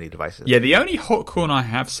using as many devices. Yeah, the only hot corner I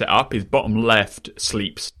have set up is bottom left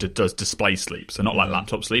sleeps does display sleep, so not like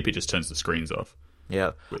laptop sleep. It just turns the screens off.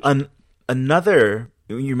 Yeah, another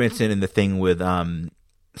you mentioned in the thing with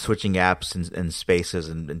switching apps and spaces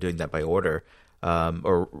and doing that by order,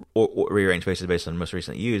 or rearrange spaces based on most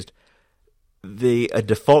recently used. A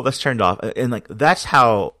default that's turned off, and like that's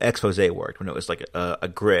how Expose worked when it was like a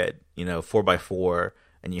grid, 4x4,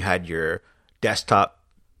 and you had your desktop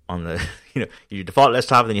on the your default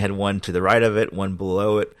desktop, and then you had one to the right of it, one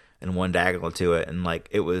below it, and one diagonal to it, and like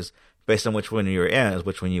it was based on which one you were in, is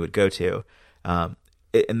which one you would go to. And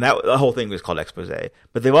that the whole thing was called Expose.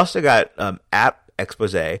 But they've also got App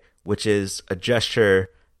Expose, which is a gesture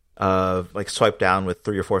of like swipe down with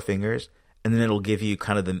 3 or 4 fingers, and then it'll give you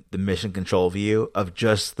kind of the mission control view of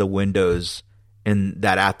just the windows in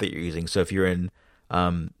that app that you're using. So if you're in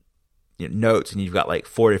Notes and you've got like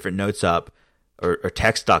 4 different notes up, or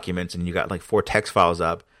text documents, and you got like 4 text files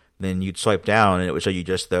up, then you'd swipe down and it would show you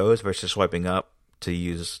just those versus swiping up to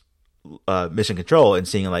use mission control and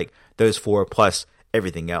seeing like those 4 plus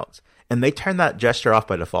everything else. And they turn that gesture off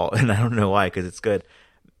by default, and I don't know why, because it's good.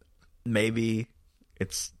 Maybe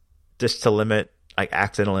it's just to limit like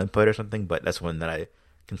accidental input or something, but that's one that I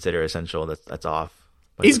consider essential. That's off.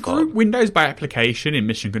 Is group windows by application in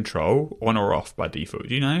mission control on or off by default?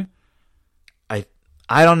 Do you know?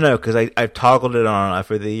 I don't know, because I've toggled it on and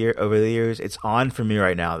off over the years. It's on for me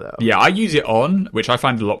right now, though. Yeah, I use it on, which I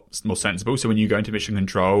find a lot more sensible. So when you go into mission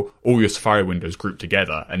control, all your Safari windows group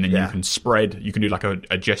together, and then you can spread. You can do like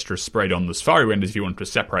a gesture spread on the Safari windows if you want to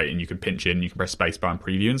separate, and you can pinch in, you can press spacebar and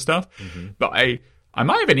preview and stuff. Mm-hmm. But I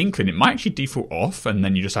might have an inkling it might actually default off, and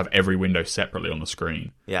then you just have every window separately on the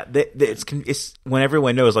screen. Yeah, it's when every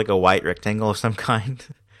window is like a white rectangle of some kind,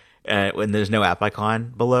 when there's no app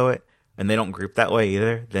icon below it. And they don't group that way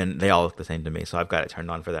either, then they all look the same to me. So I've got it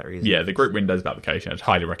turned on for that reason. Yeah, the group windows application, I'd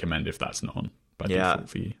highly recommend if that's not on by default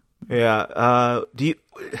for you. Yeah. Do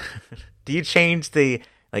you change the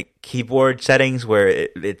like keyboard settings where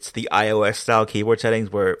it's the iOS style keyboard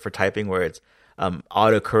settings where for typing where it's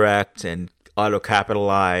autocorrect and auto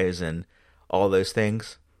capitalize and all those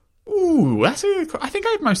things? Ooh, I think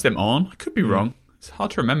I have most of them on. I could be wrong. It's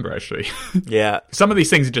hard to remember actually. Yeah. Some of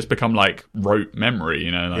these things have just become like rote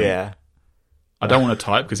memory, Like, yeah. I don't want to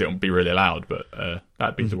type because it won't be really loud, but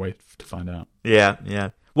that'd be the way to find out. Yeah.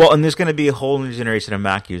 Well, and there's going to be a whole new generation of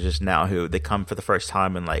Mac users now who they come for the first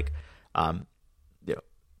time and like, what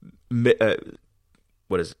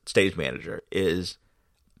is it? Stage Manager is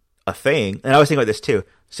a thing. And I was thinking about this too.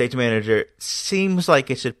 Stage Manager seems like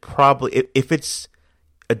it should probably, if it's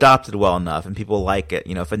adopted well enough and people like it,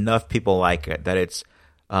 if enough people like it, that it's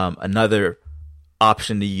another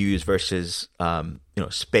option to use versus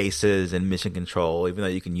spaces and mission control, even though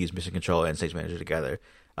you can use mission control and stage manager together.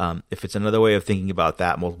 If it's another way of thinking about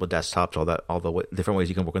that, multiple desktops, all the different ways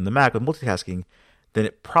you can work on the Mac with multitasking, then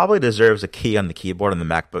it probably deserves a key on the keyboard on the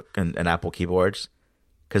MacBook and Apple keyboards,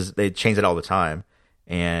 because they change it all the time.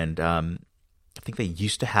 And I think they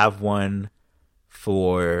used to have one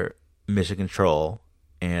for mission control,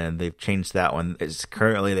 and they've changed that one.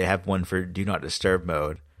 Currently they have one for do not disturb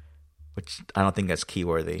mode, which I don't think that's key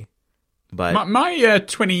worthy. But my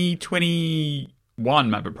 2021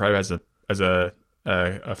 MacBook Pro has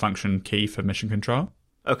a function key for mission control.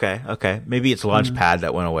 Okay. Maybe it's Launchpad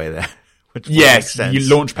that went away there. Which yes,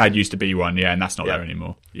 Launchpad used to be one, and that's not there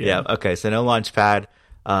anymore. Yeah. Okay, so no Launchpad.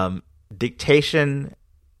 Dictation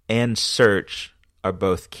and search are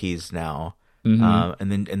both keys now. Mm-hmm.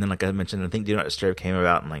 And then, like I mentioned, I think Do Not Disturb came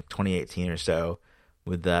about in like 2018 or so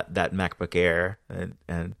with that MacBook Air,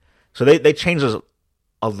 and so they changed those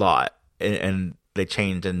a lot, and they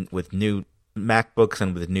changed with new MacBooks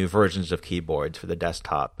and with new versions of keyboards for the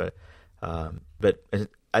desktop. But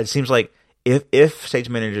it seems like if Stage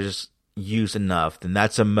Manager is used enough, then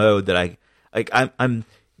that's a mode that I'm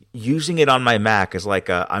using it on my Mac as like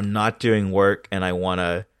I'm not doing work and I want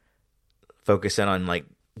to focus in on like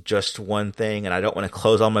just one thing, and I don't want to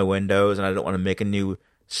close all my windows, and I don't want to make a new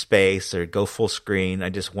space or go full screen. I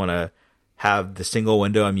just want to have the single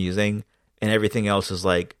window I'm using, and everything else is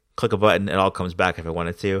like click a button, it all comes back if I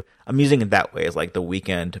wanted to. I'm using it that way as like the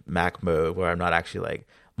weekend Mac mode, where I'm not actually like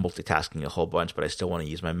multitasking a whole bunch, but I still want to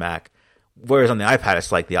use my Mac. Whereas on the iPad,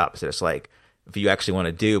 it's like the opposite. It's like if you actually want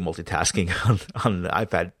to do multitasking on the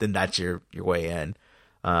iPad, then that's your way in.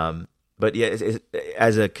 But yeah,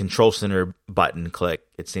 as a control center button click,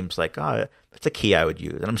 it seems like that's a key I would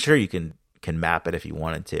use, and I'm sure you can map it if you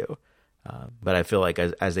wanted to. But I feel like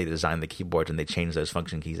as they design the keyboards and they change those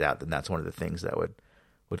function keys out, then that's one of the things that would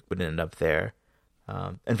end up there.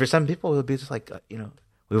 And for some people, it would be just like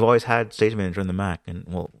we've always had Stage Manager on the Mac, and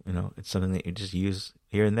it's something that you just use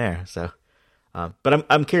here and there. So, but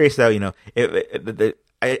I'm curious though.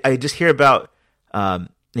 I just hear about I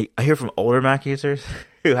hear from older Mac users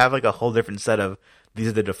who have like a whole different set of these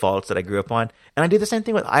are the defaults that I grew up on. And I do the same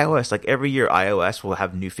thing with iOS. Like every year iOS will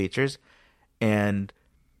have new features, and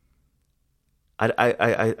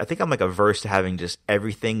I think I'm like averse to having just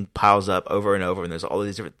everything piles up over and over, and there's all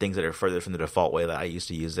these different things that are further from the default way that I used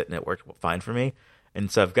to use it, and it worked fine for me.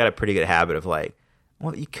 And so I've got a pretty good habit of like,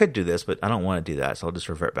 well, you could do this, but I don't want to do that, so I'll just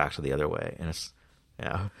revert back to the other way. And it's,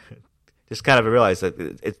 just kind of realize that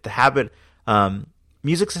it's the habit.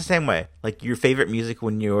 Music's the same way. Like your favorite music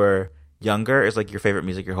when you were younger is like your favorite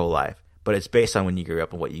music your whole life, but it's based on when you grew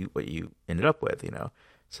up and what you ended up with,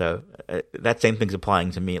 So that same thing's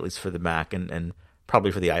applying to me, at least for the Mac and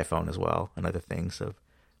probably for the iPhone as well, and other things of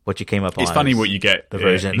what you came up on. It's funny what you get the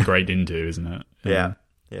version ingrained into, isn't it? Yeah.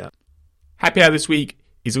 Happy Hour this week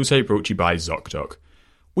is also brought to you by ZocDoc.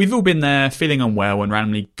 We've all been there, feeling unwell and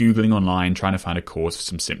randomly Googling online trying to find a cause for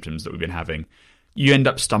some symptoms that we've been having. You end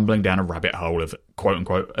up stumbling down a rabbit hole of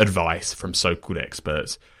quote-unquote advice from so-called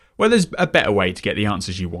experts. Well, there's a better way to get the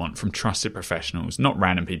answers you want from trusted professionals, not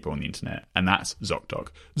random people on the internet, and that's ZocDoc.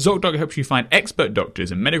 ZocDoc helps you find expert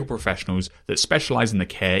doctors and medical professionals that specialise in the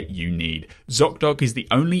care you need. ZocDoc is the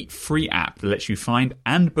only free app that lets you find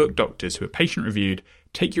and book doctors who are patient-reviewed,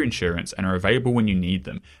 take your insurance, and are available when you need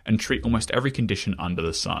them, and treat almost every condition under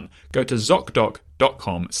the sun. Go to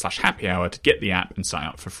ZocDoc.com/happyhour to get the app and sign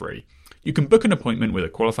up for free. You can book an appointment with a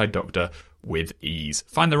qualified doctor with ease.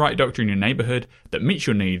 Find the right doctor in your neighbourhood that meets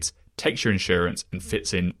your needs, takes your insurance, and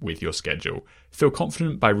fits in with your schedule. Feel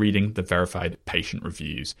confident by reading the verified patient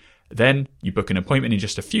reviews. Then you book an appointment in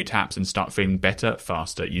just a few taps and start feeling better,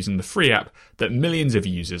 faster, using the free app that millions of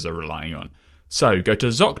users are relying on. So go to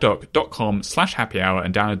ZocDoc.com/happyhour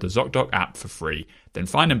and download the ZocDoc app for free. Then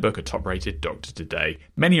find and book a top-rated doctor today.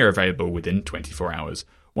 Many are available within 24 hours.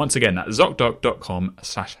 Once again, that's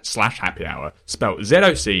ZocDoc.com/happyhour, spelled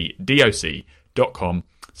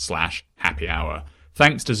ZocDoc.com/happyhour.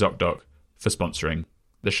 Thanks to ZocDoc for sponsoring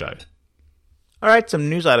the show. All right, some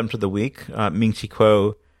news items of the week. Ming-Chi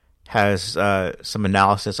Kuo has some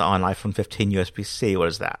analysis on iPhone 15 USB-C. What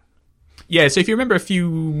is that? Yeah, so if you remember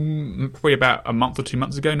probably about a month or 2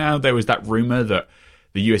 months ago now, there was that rumor that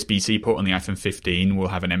the USB-C port on the iPhone 15 will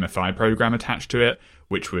have an MFI program attached to it,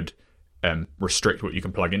 which would restrict what you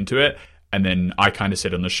can plug into it. And then I kind of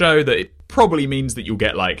said on the show that it probably means that you'll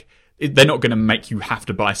get they're not going to make you have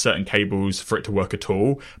to buy certain cables for it to work at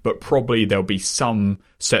all, but probably there'll be some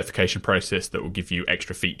certification process that will give you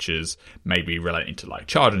extra features, maybe relating to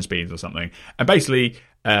charging speeds or something. And basically,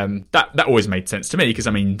 that always made sense to me because,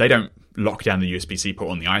 they don't lock down the USB-C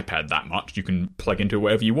port on the iPad that much. You can plug into it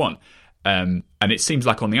whatever you want. And it seems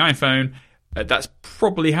like on the iPhone, that's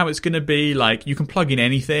probably how it's going to be. You can plug in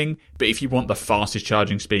anything, but if you want the fastest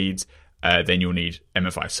charging speeds, then you'll need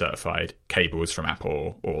MFI certified cables from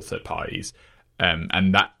Apple or third parties.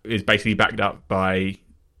 And that is basically backed up by,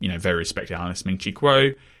 very respected analyst Ming-Chi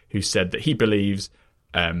Kuo, who said that he believes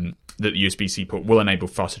that the USB-C port will enable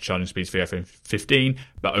faster charging speeds for the iPhone 15,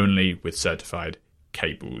 but only with certified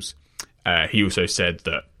cables. He also said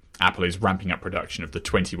that Apple is ramping up production of the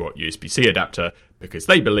 20-watt USB-C adapter because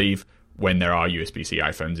they believe when there are USB-C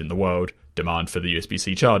iPhones in the world, demand for the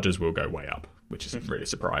USB-C chargers will go way up, which isn't really a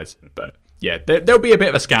surprise. But yeah, there'll be a bit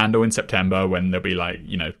of a scandal in September when there'll be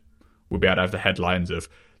we'll be able to have the headlines of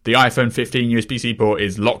the iPhone 15 USB-C port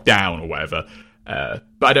is locked down or whatever. But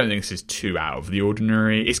I don't think this is too out of the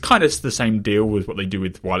ordinary. It's kind of the same deal with what they do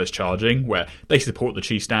with wireless charging, where they support the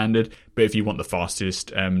Qi standard, but if you want the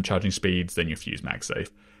fastest charging speeds, then you have to use MagSafe.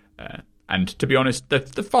 And to be honest, the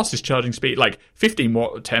fastest charging speed, 15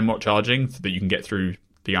 watt, 10 watt charging that you can get through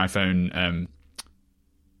the iPhone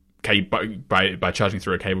by charging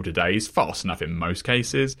through a cable today is fast enough in most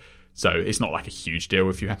cases. So it's not a huge deal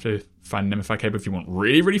if you have to find an MFI cable if you want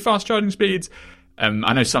really, really fast charging speeds. I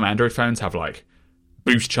know some Android phones have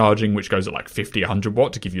boost charging, which goes at 50, 100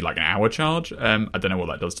 watt to give you an hour charge. I don't know what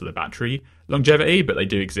that does to the battery longevity, but they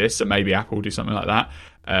do exist. So maybe Apple will do something like that.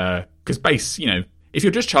 Because if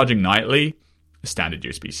you're just charging nightly, a standard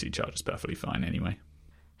USB-C charge is perfectly fine anyway.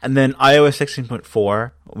 And then iOS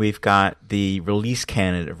 16.4, we've got the release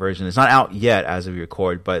candidate version. It's not out yet as we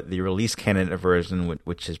record, but the release candidate version,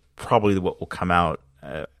 which is probably what will come out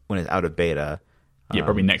when it's out of beta. Yeah,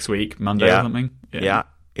 probably next week, Monday or something. Yeah.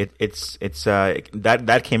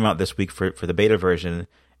 That came out this week for the beta version,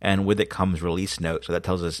 and with it comes release notes. So that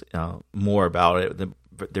tells us more about it,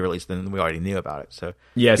 the release than we already knew about it. So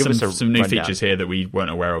yeah, some new features here that we weren't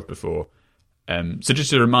aware of before. So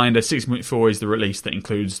just a reminder, 6.4 is the release that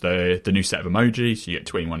includes the new set of emojis. So you get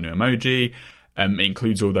 21 new emoji. It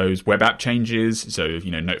includes all those web app changes. So,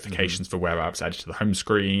 notifications for web apps added to the home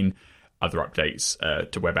screen, other updates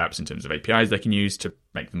to web apps in terms of APIs they can use to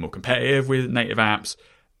make them more competitive with native apps.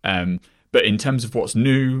 But in terms of what's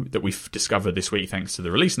new that we've discovered this week, thanks to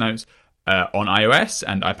the release notes, on iOS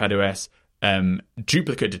and iPadOS,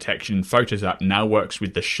 duplicate detection Photos app now works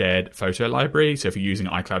with the shared photo library. So if you're using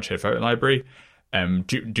iCloud shared photo library,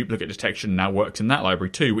 Duplicate detection now works in that library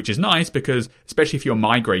too, which is nice because especially if you're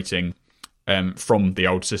migrating from the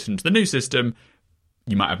old system to the new system,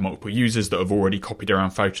 you might have multiple users that have already copied around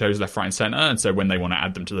photos left, right, and center, and so when they want to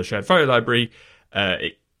add them to the shared photo library,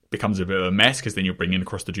 it becomes a bit of a mess because then you're bringing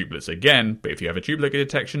across the duplicates again. But if you have a duplicate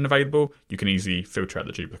detection available, you can easily filter out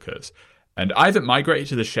the duplicates. And I haven't migrated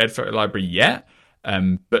to the shared photo library yet,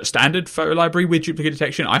 but standard photo library with duplicate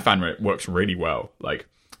detection, I found it works really well. Like,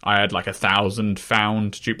 I had like 1,000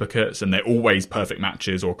 found duplicates, and they're always perfect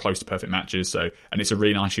matches or close to perfect matches. And it's a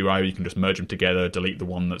really nice UI. You can just merge them together, delete the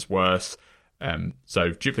one that's worse. So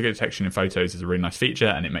duplicate detection in photos is a really nice feature,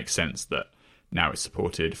 and it makes sense that now it's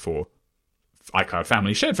supported for iCloud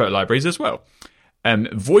family shared photo libraries as well.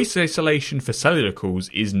 Voice isolation for cellular calls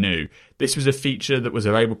is new. This was a feature that was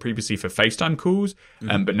available previously for FaceTime calls,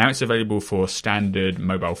 but now it's available for standard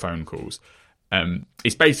mobile phone calls.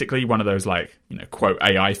 It's basically one of those quote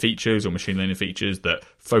AI features or machine learning features that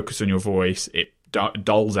focus on your voice. It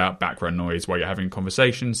dulls out background noise while you're having a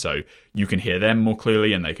conversation, so you can hear them more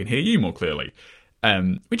clearly and they can hear you more clearly,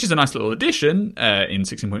 which is a nice little addition in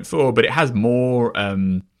 16.4, but it has more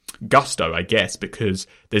gusto, I guess, because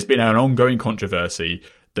there's been an ongoing controversy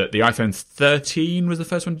that the iPhone 13 was the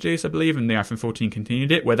first one to do this, I believe, and the iPhone 14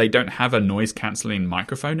 continued it, where they don't have a noise-cancelling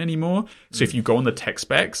microphone anymher. So if you go on the tech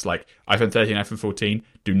specs, like iPhone 13 and iPhone 14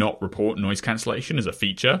 do not report noise cancellation as a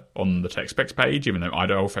feature on the tech specs page, even though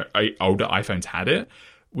older iPhones had it,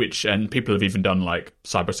 and people have even done like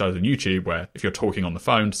side-by-side on YouTube, where if you're talking on the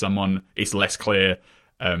phone to someone, it's less clear,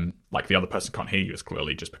 like the other person can't hear you as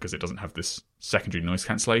clearly just because it doesn't have this secondary noise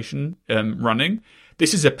cancellation running.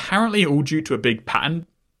 This is apparently all due to a big patent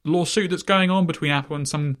lawsuit that's going on between Apple and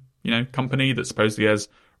some company that supposedly has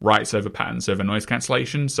rights over patents over noise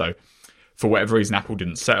cancellation. So for whatever reason, Apple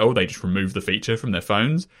didn't settle. They just removed the feature from their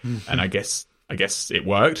phones, and I guess it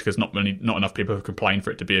worked because not enough people have complained for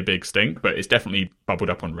it to be a big stink, but it's definitely bubbled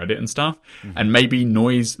up on Reddit and stuff. And maybe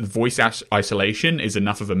voice isolation is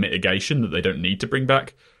enough of a mitigation that they don't need to bring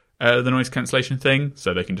back the noise cancellation thing,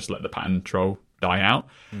 so they can just let the patent troll die out.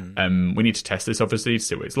 We need to test this, obviously, to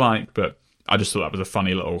see what it's like, but I just thought that was a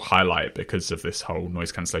funny little highlight because of this whole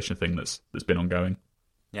noise cancellation thing that's been ongoing.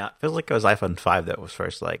 Yeah, it feels like it was iPhone 5 that was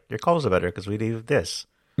first like, your calls are better because we do this.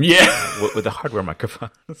 Yeah. With the hardware microphone.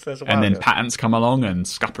 And then patents come along and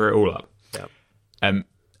scupper it all up. Yep.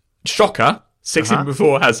 Shocker,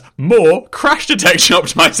 16.4 has more crash detection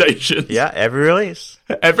optimizations. Yeah, every release.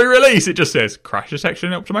 Every release, it just says crash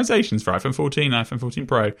detection optimizations for iPhone 14, iPhone 14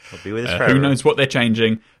 Pro. We'll be with this forever. Who knows what they're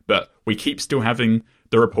changing, but we keep still having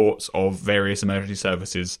the reports of various emergency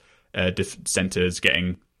services centers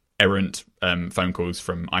getting errant phone calls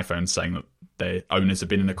from iPhones saying that their owners have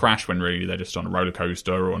been in a crash when really they're just on a roller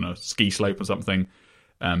coaster or on a ski slope or something.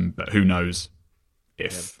 But who knows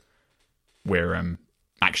if we're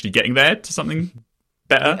actually getting there to something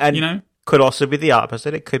better, and could also be the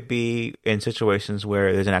opposite. It could be in situations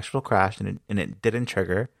where there's an actual crash and it didn't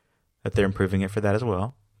trigger, that they're improving it for that as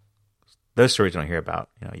well. Those stories you don't hear about.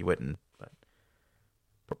 You wouldn't. But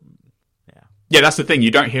yeah, that's the thing.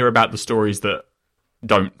 You don't hear about the stories that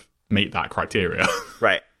don't meet that criteria.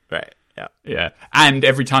 Right. Yeah. And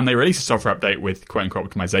every time they release a software update with quote-unquote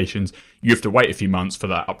optimizations, you have to wait a few months for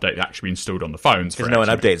that update to actually be installed on the phones. Because no one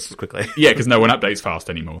updates quickly. Yeah, because no one updates fast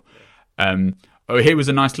anymore. Here was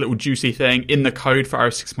a nice little juicy thing. In the code for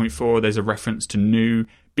iOS 6.4, there's a reference to new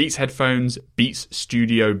Beats headphones, Beats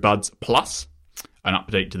Studio Buds Plus, an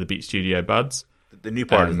update to the Beats Studio Buds. The new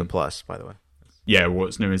part is the Plus, by the way. Yeah,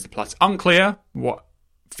 what's new is the Plus. Unclear what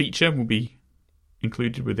feature will be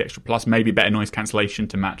included with the extra Plus. Maybe better noise cancellation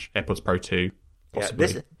to match AirPods Pro 2.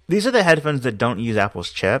 Possibly. Yeah, these are the headphones that don't use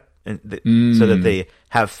Apple's chip, so that they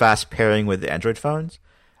have fast pairing with the Android phones.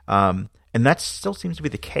 And that still seems to be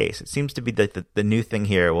the case. It seems to be that the new thing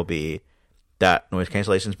here will be that noise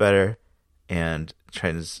cancellation is better and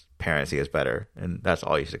transparency is better, and that's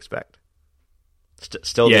all you should expect.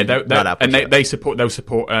 Still, yeah, not Apple and chip. they'll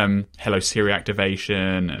support Hello Siri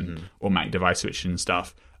activation and or Mac device switching and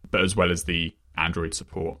stuff, but as well as the Android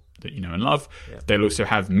support that you know and love. Yeah. They'll also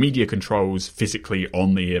have media controls physically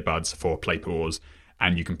on the earbuds for play pause,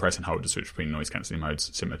 and you can press and hold to switch between noise cancelling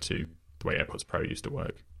modes, similar to the way AirPods Pro used to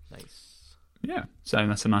work. Nice. Yeah, so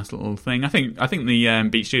that's a nice little thing. I think the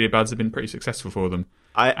Beats Studio Buds have been pretty successful for them.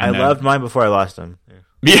 I loved mine before I lost them.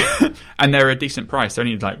 Yeah, and they're a decent price. They're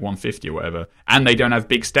only like $150 or whatever, and they don't have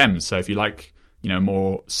big stems. So if you like,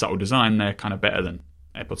 more subtle design, they're kind of better than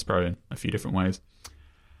AirPods Pro in a few different ways.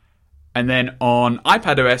 And then on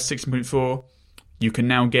iPadOS 16.4, you can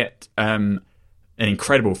now get an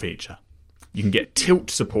incredible feature. You can get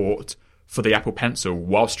tilt support for the Apple Pencil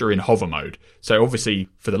whilst you're in hover mode. So obviously,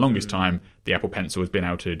 for the longest time, the Apple Pencil has been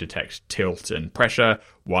able to detect tilt and pressure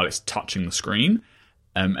while it's touching the screen.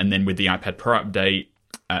 And then with the iPad Pro update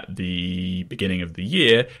at the beginning of the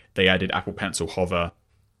year, they added Apple Pencil Hover,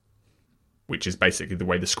 which is basically the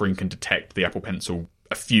way the screen can detect the Apple Pencil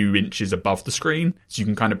a few inches above the screen, so you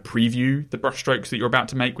can kind of preview the brushstrokes that you're about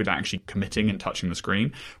to make without actually committing and touching the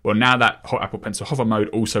screen. Well, now that Apple Pencil Hover mode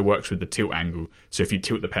also works with the tilt angle, so if you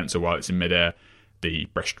tilt the pencil while it's in midair, the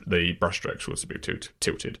brushstrokes will also be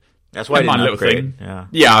tilted. That's why I didn't upgrade.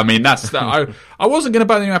 Yeah, I mean, that's I wasn't going to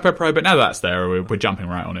buy the new iPad Pro, but now that's there, we're jumping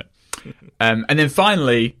right on it. And then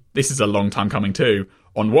finally, this is a long time coming too,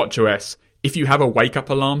 on watchOS, if you have a wake-up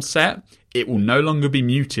alarm set, it will no longer be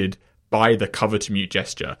muted by the cover to mute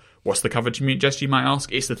gesture. What's the cover to mute gesture, you might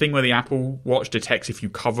ask? It's the thing where the Apple Watch detects if you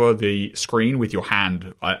cover the screen with your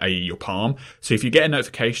hand, i.e. your palm. So if you get a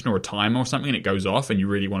notification or a timer or something and it goes off and you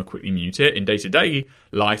really want to quickly mute it, in day-to-day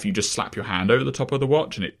life, you just slap your hand over the top of the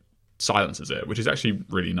watch and it silences it, which is actually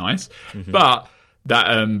really nice. But that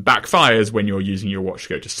backfires when you're using your watch to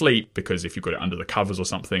go to sleep, because if you've got it under the covers or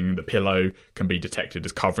something, the pillow can be detected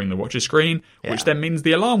as covering the watch's screen, which then means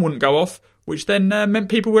the alarm wouldn't go off, which then meant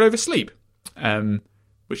people would oversleep,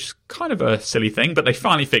 which is kind of a silly thing, but they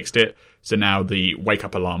finally fixed it, so now the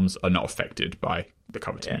wake-up alarms are not affected by the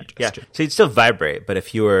cover to mute gesture. So you'd still vibrate, but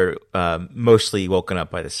if you were mostly woken up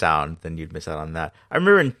by the sound, then you'd miss out on that. I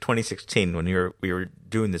remember in 2016 when we were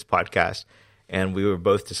doing this podcast, and we were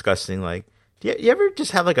both discussing, like, do you ever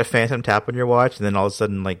just have like a phantom tap on your watch, and then all of a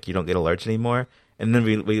sudden, like, you don't get alerts anymore? And then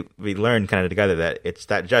we learned kind of together that it's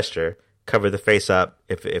that gesture, cover the face up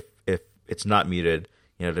if it's not muted,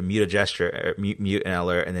 to mute a gesture, or mute an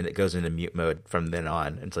alert, and then it goes into mute mode from then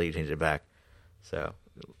on until you change it back. So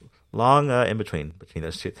long in between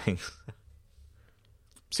those two things.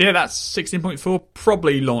 So yeah, that's 16.4,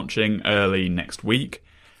 probably launching early next week,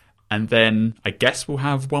 and then I guess we'll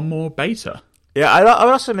have one more beta. Yeah, I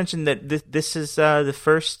would also mention that this is the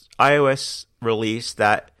first iOS release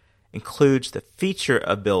that includes the feature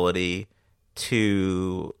ability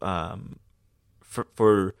to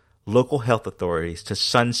for local health authorities to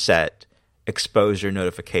sunset exposure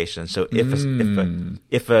notifications. So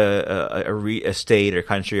if a state or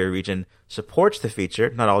country or region supports the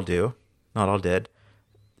feature, not all did,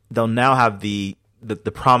 they'll now have the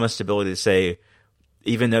promised ability to say,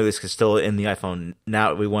 even though this is still in the iPhone,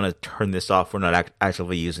 now we want to turn this off. We're not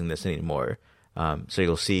actively using this anymore. So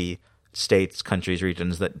you'll see states, countries,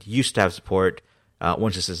 regions that used to have support,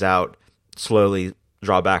 once this is out, slowly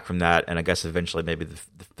draw back from that. And I guess eventually maybe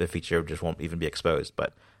the feature just won't even be exposed.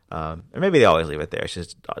 But or maybe they always leave it there. It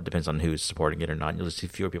just depends on who's supporting it or not. You'll just see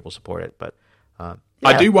fewer people support it. But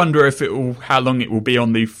I do wonder how long it will be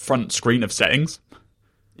on the front screen of settings.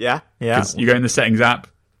 Yeah. Because you go in the settings app,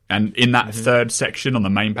 and in that third section on the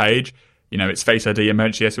main page, it's Face ID,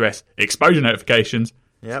 emergency SOS, exposure notifications.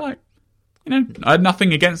 It's like, I had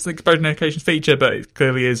nothing against the exposure notifications feature, but it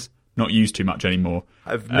clearly is not used too much anymore.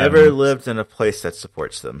 I've never lived in a place that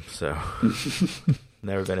supports them, so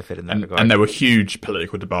never benefited in that regard. And there were huge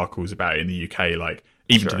political debacles about it in the UK. Like,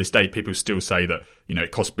 even to this day, people still say that,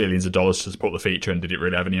 it cost billions of dollars to support the feature, and did it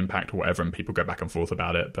really have any impact or whatever, and people go back and forth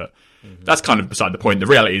about it. But that's kind of beside the point. The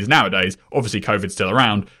reality is nowadays, obviously COVID's still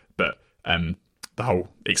around, but the whole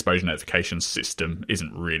exposure notification system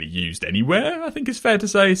isn't really used anywhere, I think it's fair to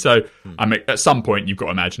say. So at some point, you've got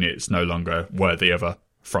to imagine it's no longer worthy of a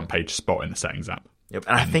front page spot in the settings app. Yep,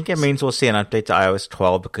 and I think it means we'll see an update to iOS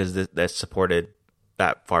 12 because that supported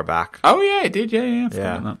that far back. Oh, yeah, it did. Yeah. I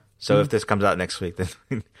forgot about that. So if this comes out next week, then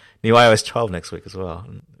new iOS 12 next week as well.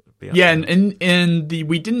 Yeah, and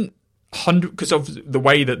we didn't because of the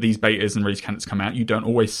way that these betas and release candidates come out, you don't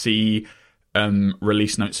always see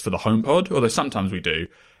release notes for the HomePod, although sometimes we do.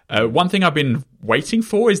 One thing I've been waiting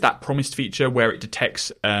for is that promised feature where it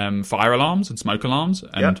detects fire alarms and smoke alarms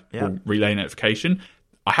and will relay notification.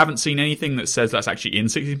 I haven't seen anything that says that's actually in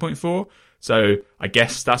 16.4, so I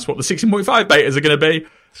guess that's what the 16.5 betas are going to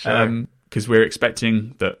be. Because we're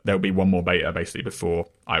expecting that there'll be one more beta basically before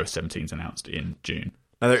iOS 17 is announced in June.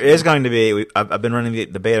 Now there is going to be. I've been running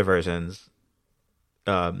the beta versions.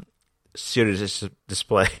 Studio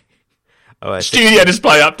Display. Studio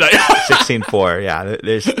Display update. 16.4. Yeah,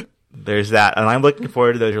 there's that, and I'm looking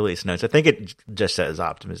forward to those release notes. I think it just says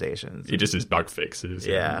optimizations. It just says bug fixes.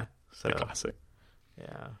 Yeah, so the classic.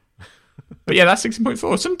 Yeah, but yeah, that's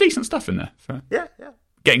 16.4. Some decent stuff in there. Yeah.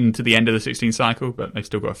 Getting to the end of the 16 cycle, but they've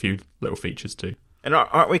still got a few little features too. And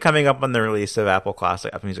aren't we coming up on the release of Apple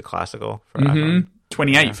Music Classical for iPhone?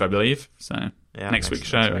 28th, I believe. So next week's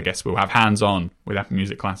show, I guess we'll have hands-on with Apple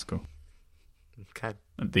Music Classical. Okay.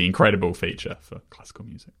 The incredible feature for classical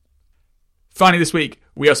music. Finally this week,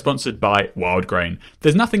 we are sponsored by Wild Grain.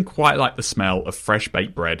 There's nothing quite like the smell of fresh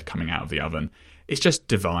baked bread coming out of the oven. It's just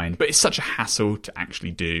divine, but it's such a hassle to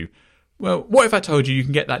actually do. Well, what if I told you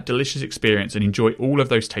can get that delicious experience and enjoy all of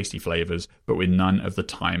those tasty flavours, but with none of the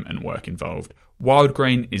time and work involved? Wild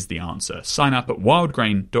Grain is the answer. Sign up at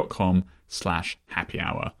wildgrain.com/happy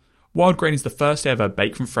hour. Wild Grain is the first ever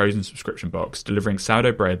bake from frozen subscription box, delivering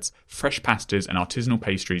sourdough breads, fresh pastas and artisanal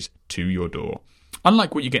pastries to your door.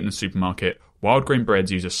 Unlike what you get in the supermarket, Wild Grain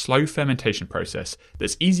breads use a slow fermentation process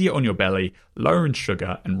that's easier on your belly, lower in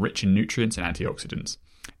sugar, and rich in nutrients and antioxidants.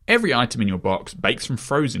 Every item in your box bakes from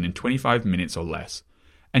frozen in 25 minutes or less,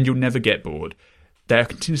 and you'll never get bored. They are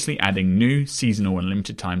continuously adding new, seasonal, and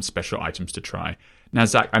limited time special items to try. Now,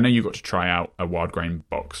 Zach, I know you got to try out a Wild Grain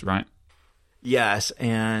box, right? Yes,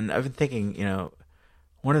 and I've been thinking,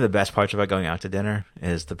 one of the best parts about going out to dinner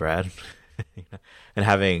is the bread, and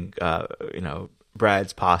having,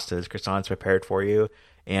 breads, pastas, croissants prepared for you.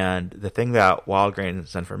 And the thing that Wild Grain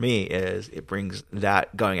has done for me is it brings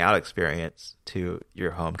that going out experience to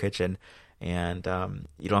your home kitchen, and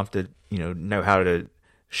you don't have to know how to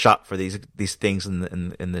shop for these things in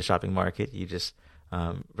the shopping market. You just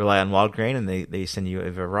rely on Wild Grain, and they send you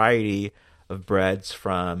a variety of breads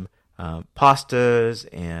from pastas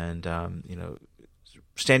and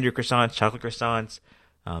standard croissants, chocolate croissants,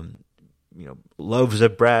 loaves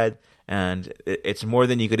of bread, and it's more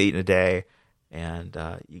than you could eat in a day. And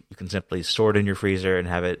you can simply store it in your freezer and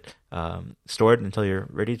have it stored until you're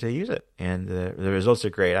ready to use it. And the results are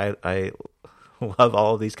great. I love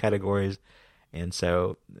all of these categories, and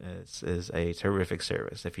so this is a terrific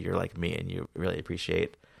service if you're like me and you really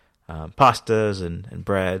appreciate pastas and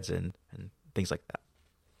breads and things like that.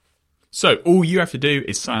 So all you have to do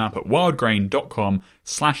is sign up at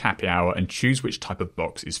wildgrain.com/happy hour and choose which type of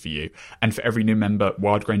box is for you. And for every new member,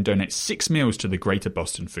 Wildgrain donates 6 meals to the Greater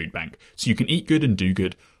Boston Food Bank, so you can eat good and do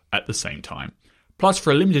good at the same time. Plus,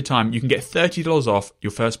 for a limited time, you can get $30 off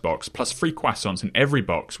your first box, plus free croissants in every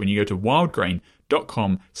box when you go to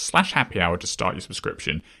wildgrain.com/happy hour to start your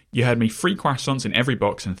subscription. You heard me, free croissants in every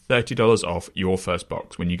box and $30 off your first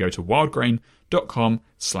box when you go to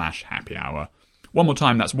wildgrain.com/happy hour. One more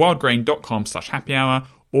time, that's wildgrain.com/happy hour,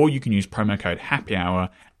 or you can use promo code happy hour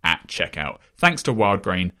at checkout. Thanks to Wild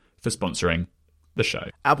Grain for sponsoring the show.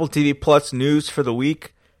 Apple TV Plus news for the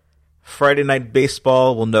week. Friday Night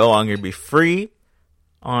Baseball will no longer be free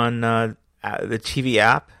on the TV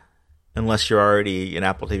app. Unless you're already an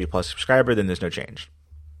Apple TV Plus subscriber, then there's no change.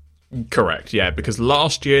 Correct, yeah, because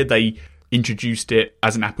last year they introduced it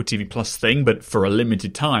as an Apple TV Plus thing, but for a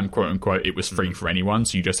limited time, quote unquote, it was free for anyone,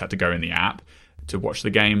 so you just had to go in the app to watch the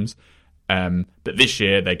games. But this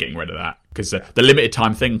year they're getting rid of that because the limited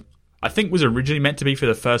time thing I think was originally meant to be for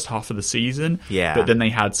the first half of the season. Yeah. But then they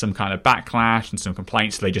had some kind of backlash and some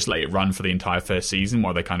complaints, so they just let it run for the entire first season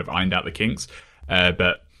while they kind of ironed out the kinks.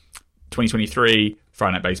 But 2023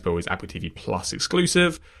 Friday Night Baseball is Apple TV Plus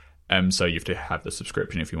exclusive, so you have to have the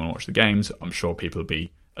subscription if you want to watch the games. I'm sure people will be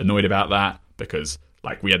annoyed about that because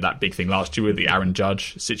we had that big thing last year with the Aaron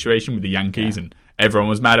Judge situation with the Yankees, and everyone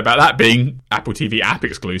was mad about that being Apple TV app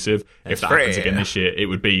exclusive. If that happens again this year, it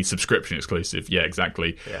would be subscription exclusive. Yeah,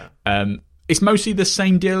 exactly. Yeah. It's mostly the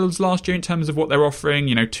same deal as last year in terms of what they're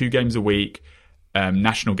offering. 2 games a week,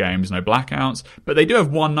 national games, no blackouts. But they do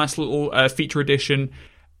have one nice little feature edition.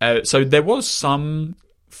 So there was some,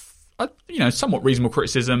 somewhat reasonable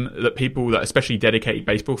criticism that people that especially dedicated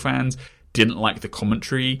baseball fans didn't like the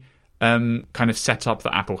commentary kind of setup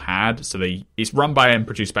that Apple had. So it's run by and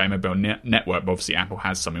produced by a mobile network, but obviously Apple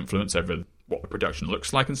has some influence over what the production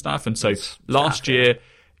looks like and stuff. And so last year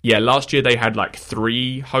they had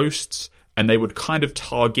 3 hosts, and they would kind of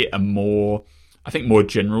target a more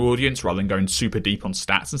general audience rather than going super deep on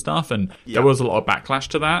stats and stuff. And there was a lot of backlash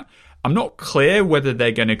to that. I'm not clear whether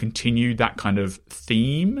they're going to continue that kind of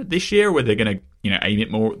theme this year, or whether they're going to aim it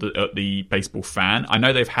more at the baseball fan. I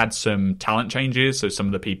know they've had some talent changes, so some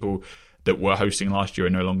of the people that were hosting last year are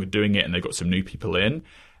no longer doing it, and they've got some new people in.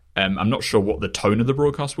 I'm not sure what the tone of the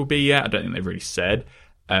broadcast will be yet. I don't think they've really said.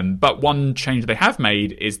 But one change they have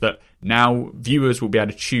made is that now viewers will be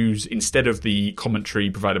able to choose, instead of the commentary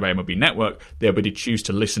provided by MLB Network, they'll be able to choose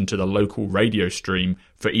to listen to the local radio stream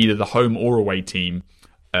for either the home or away team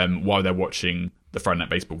while they're watching the Friday Night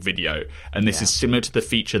Baseball video. And this is similar to the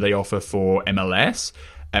feature they offer for MLS.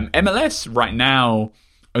 MLS right now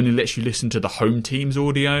only lets you listen to the home team's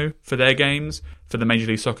audio for their games, for the Major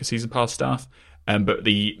League Soccer season pass stuff. But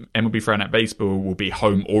the MLB Friday Night Baseball will be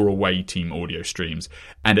home or away team audio streams.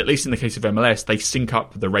 And at least in the case of MLS, they sync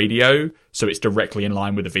up the radio so it's directly in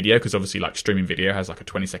line with the video, because obviously streaming video has a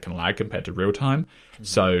 20-second lag compared to real time. Mm-hmm.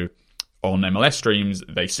 So on MLS streams,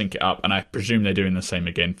 they sync it up, and I presume they're doing the same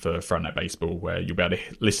again for Friday Night Baseball, where you'll be able to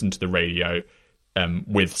listen to the radio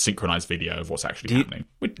with synchronized video of what's actually happening.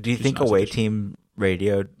 Do you think away team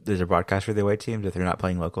radio, there's a broadcast for the away teams if they're not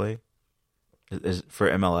playing locally? Is for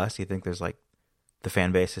MLS, do you think there's like the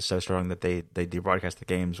fan base is so strong that they do broadcast the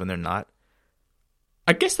games when they're not?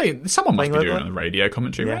 I guess someone might be doing it on the radio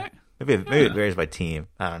commentary, right? Maybe it varies by team.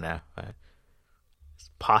 I don't know. It's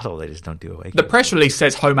possible they just don't do away. The press release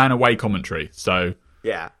says home and away commentary, so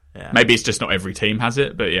yeah. Maybe it's just not every team has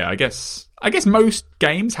it, but yeah, I guess most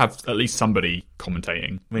games have at least somebody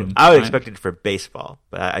commentating. I mean, I would expect it for baseball,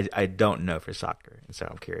 but I don't know for soccer, and so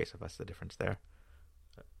I'm curious if that's the difference there.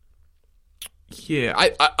 Yeah,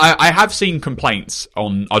 I have seen complaints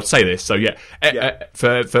on. I'd say this, so yeah.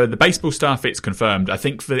 For the baseball stuff, it's confirmed. I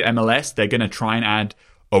think for the MLS, they're going to try and add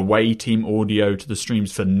away team audio to the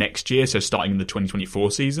streams for next year, so starting in the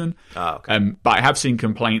 2024 season. Oh, okay. But I have seen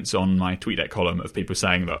complaints on my TweetDeck column of people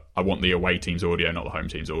saying that I want the away team's audio, not the home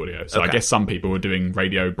team's audio. So I guess some people are doing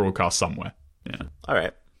radio broadcasts somewhere. Yeah. All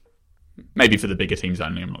right. Maybe for the bigger teams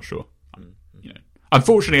only. I'm not sure. You know.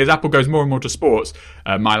 Unfortunately, as Apple goes more and more to sports,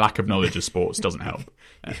 my lack of knowledge of sports doesn't help.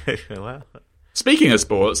 Well. Speaking of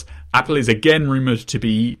sports, Apple is again rumoured to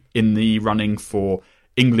be in the running for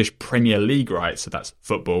English Premier League rights. So that's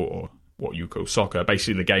football, or what you call soccer.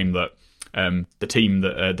 Basically, the game that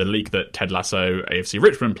the league that Ted Lasso, AFC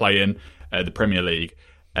Richmond play in, the Premier League.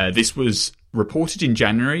 This was reported in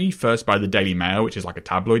January, first by the Daily Mail, which is like a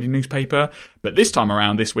tabloidy newspaper. But this time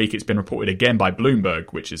around, this week, it's been reported again by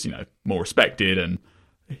Bloomberg, which is, more respected. And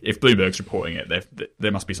if Bloomberg's reporting it,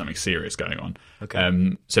 there must be something serious going on.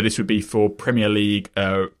 Okay. So this would be for Premier League,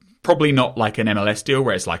 probably not like an MLS deal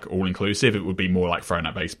where it's like all-inclusive. It would be more like Friday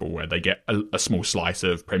Night Baseball, where they get a small slice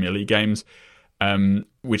of Premier League games,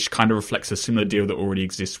 which kind of reflects a similar deal that already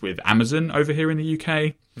exists with Amazon over here in the UK.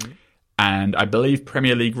 Mm-hmm. And I believe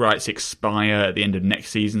Premier League rights expire at the end of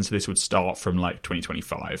next season, so this would start from like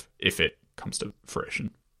 2025 if it comes to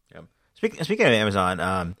fruition. Yeah. Speaking of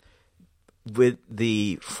Amazon, with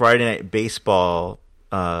the Friday Night Baseball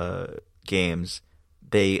games,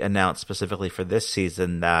 they announced specifically for this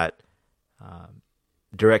season that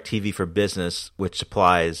DirecTV for Business, which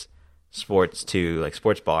supplies sports to like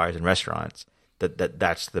sports bars and restaurants,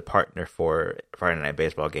 that's the partner for Friday Night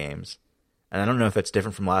Baseball games. And I don't know if that's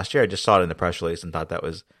different from last year. I just saw it in the press release and thought that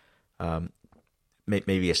was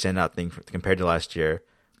maybe a standout thing compared to last year.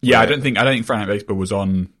 Yeah, I don't think Friday Night Baseball was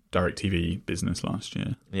on DirecTV Business last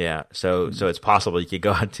year. Yeah, so it's possible you could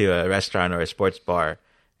go out to a restaurant or a sports bar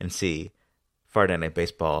and see Friday Night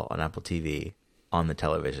Baseball on Apple TV on the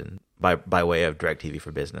television by way of DirecTV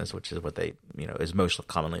for Business, which is what they is most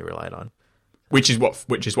commonly relied on. Which is what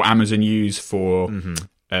Amazon use for.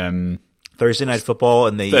 Mm-hmm. Thursday Night Football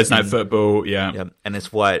and Thursday Night Football, yeah, and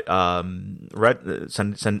it's what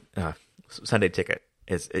Sunday Ticket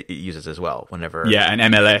it uses as well. Whenever and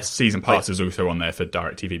MLS Season Pass is also on there for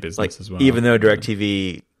DirecTV Business as well. Even though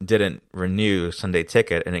DirecTV didn't renew Sunday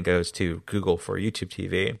Ticket and it goes to Google for YouTube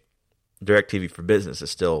TV, DirecTV for Business is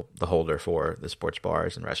still the holder for the sports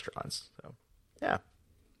bars and restaurants. So yeah,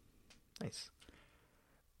 nice.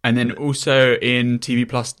 And then also in TV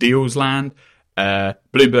Plus deals land.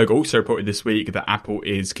 Bloomberg also reported this week that Apple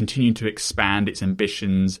is continuing to expand its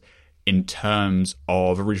ambitions in terms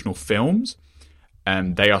of original films.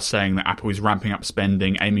 They are saying that Apple is ramping up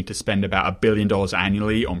spending, aiming to spend about $1 billion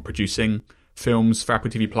annually on producing films for Apple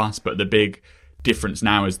TV Plus. But the big difference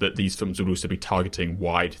now is that these films will also be targeting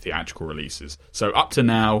wide theatrical releases. So up to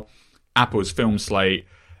now, Apple's film slate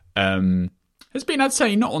has been, I'd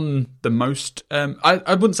say, not on the most... I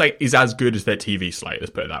wouldn't say is as good as their TV slate,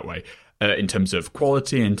 let's put it that way. In terms of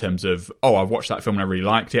quality, in terms of, I've watched that film and I really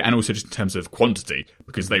liked it, and also just in terms of quantity,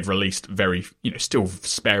 because they've released very, still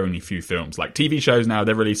sparingly few films. Like TV shows now,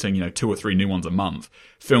 they're releasing, 2 or 3 new ones a month.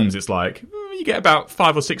 Films, it's like, you get about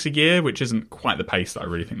 5 or 6 a year, which isn't quite the pace that I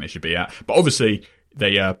really think they should be at. But obviously,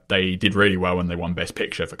 they did really well when they won Best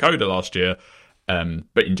Picture for Coda last year.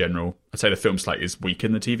 But in general, I'd say the film slate is weak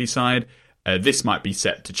in the TV side. This might be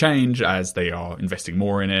set to change as they are investing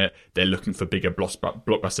more in it. They're looking for bigger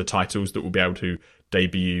blockbuster titles that will be able to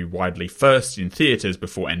debut widely first in theatres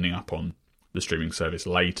before ending up on the streaming service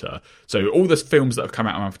later. So all the films that have come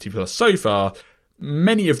out on Apple TV Plus so far,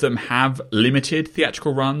 many of them have limited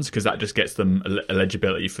theatrical runs because that just gets them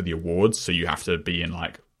eligibility for the awards. So you have to be in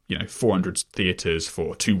 400 theatres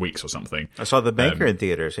for 2 weeks or something. I saw The Banker in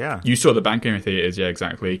theatres, yeah. You saw The Banker in theatres, yeah,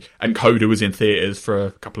 exactly. And Coda was in theatres for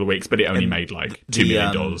a couple of weeks, but it only made $2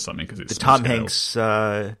 million or something because it's the Tom Hanks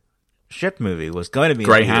ship movie was going to be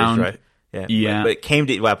Greyhound, in theaters, right? Yeah. But it came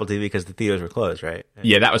to Apple TV because the theaters were closed, right?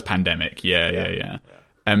 Yeah, that was pandemic. Yeah.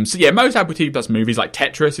 So yeah, most Apple TV Plus movies, like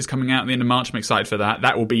Tetris is coming out at the end of March. I'm excited for that.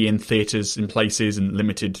 That will be in theaters, in places, in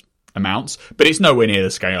limited amounts, but it's nowhere near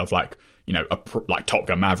the scale of like, you know, like Top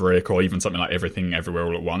Gun Maverick or even something like Everything Everywhere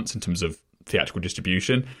All at Once in terms of theatrical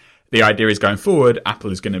distribution. The idea is going forward,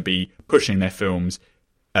 Apple is going to be pushing their films.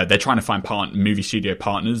 They're trying to find movie studio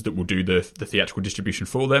partners that will do the theatrical distribution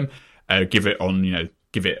for them. Give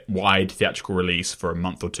it wide theatrical release for a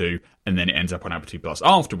month or two, and then it ends up on Apple TV Plus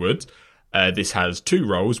afterwards. This has two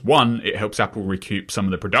roles. One, it helps Apple recoup some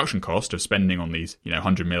of the production cost of spending on these, you know,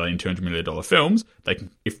 $100 million, $200 million films. They can,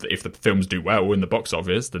 if the films do well in the box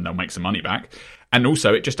office, then they'll make some money back. And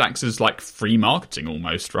also, it just acts as like free marketing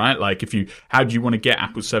almost, right? Like, how do you want to get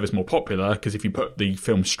Apple's service more popular? Because if you put the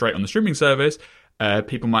film straight on the streaming service,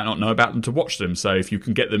 people might not know about them to watch them. So if you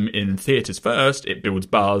can get them in theaters first, it builds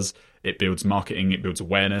buzz, it builds marketing, it builds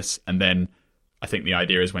awareness, and then I think the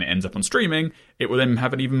idea is when it ends up on streaming, it will then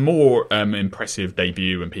have an even more impressive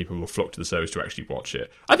debut and people will flock to the service to actually watch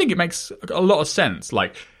it. I think it makes a lot of sense.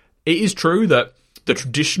 Like, it is true that the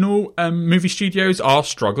traditional movie studios are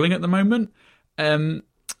struggling at the moment,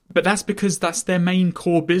 but that's because that's their main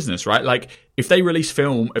core business, right? Like, if they release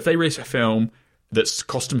a film that's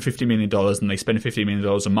cost them $50 million and they spend $50 million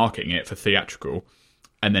on marketing it for theatrical,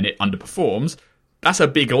 and then it underperforms, that's a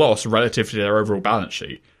big loss relative to their overall balance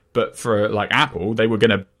sheet. But for like Apple, they were going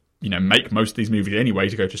to, you know, make most of these movies anyway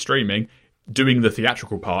to go to streaming. Doing the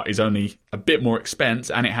theatrical part is only a bit more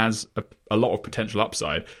expense, and it has a lot of potential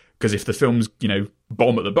upside. Because if the films, you know,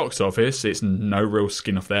 bomb at the box office, it's no real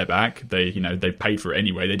skin off their back. They paid for it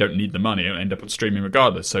anyway. They don't need the money. It'll end up on streaming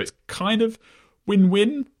regardless. So it's kind of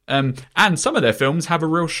win-win. And some of their films have a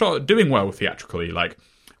real shot at doing well theatrically, like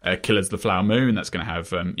Killers of the Flower Moon. That's going to have,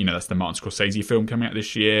 that's the Martin Scorsese film coming out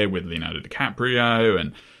this year with Leonardo DiCaprio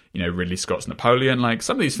and, you know, Ridley Scott's Napoleon. Like,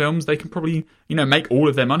 some of these films, they can probably, you know, make all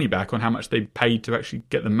of their money back on how much they paid to actually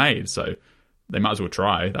get them made. So they might as well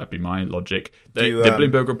try. That'd be my logic. The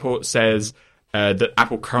Bloomberg report says that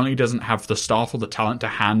Apple currently doesn't have the staff or the talent to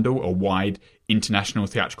handle a wide international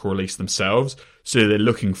theatrical release themselves. So they're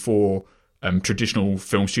looking for traditional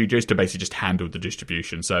film studios to basically just handle the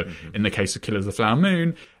distribution. So in the case of Killers of the Flower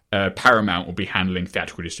Moon, Paramount will be handling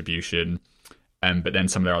theatrical distribution. But then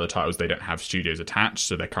some of their other titles, they don't have studios attached,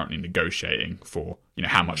 so they're currently negotiating for, you know,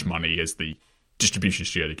 how much money is the distribution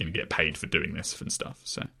studio going to get paid for doing this and stuff.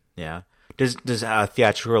 So yeah, does a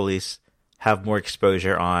theatrical release have more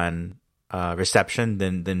exposure on reception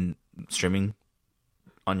than streaming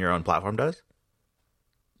on your own platform does?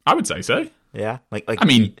 I would say so. Yeah, like I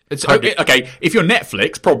mean, it's okay. If you're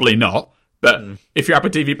Netflix, probably not. But if you're Apple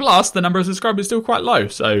TV Plus, the number of subscribers is still quite low.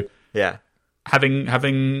 So yeah, having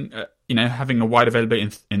a wide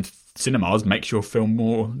availability in cinemas makes your film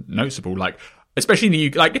more noticeable. Like, especially in the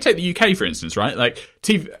UK, like, take the UK for instance, right? Like,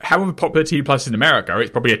 however popular TV Plus is in America,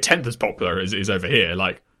 it's probably a tenth as popular as it is over here.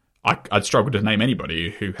 Like, I'd struggle to name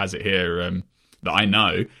anybody who has it here that I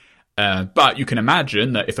know. But you can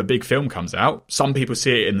imagine that if a big film comes out, some people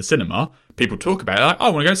see it in the cinema, people talk about it, like, oh, I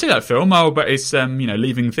want to go and see that film, oh, but it's,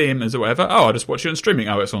 leaving theaters or whatever, oh, I'll just watch it on streaming,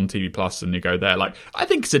 oh, it's on TV Plus, and you go there. Like, I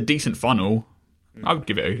think it's a decent funnel. I would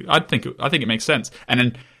give it, I think it makes sense. And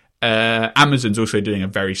then Amazon's also doing a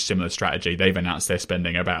very similar strategy. They've announced they're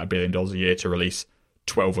spending about $1 billion a year to release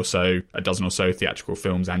 12 or so, a dozen or so theatrical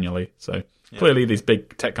films annually. So clearly these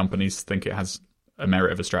big tech companies think it has a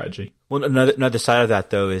merit of a strategy. Well, another side of that,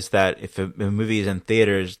 though, is that if a movie is in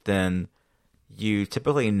theaters, then you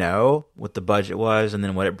typically know what the budget was and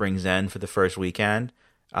then what it brings in for the first weekend,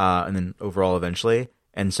 and then overall eventually.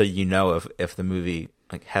 And so you know if the movie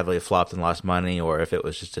like heavily flopped and lost money, or if it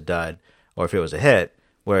was just a dud, or if it was a hit.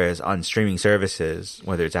 Whereas on streaming services,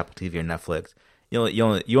 whether it's Apple TV or Netflix, you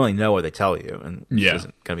only know what they tell you, and it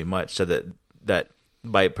isn't going to be much. So that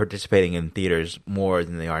by participating in theaters more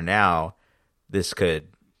than they are now,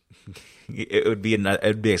 it would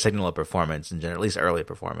be a signal of performance in general, at least early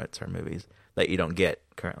performance for movies that you don't get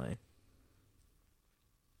currently.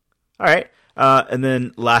 All right, and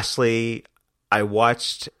then lastly, I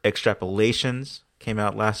watched Extrapolations. Came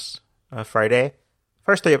out last Friday.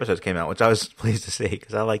 First 3 episodes came out, which I was pleased to see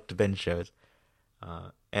because I like to binge shows.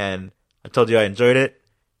 And I told you I enjoyed it.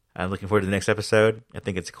 I'm looking forward to the next episode. I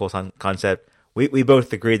think it's a cool concept. We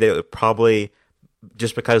both agreed that it would probably,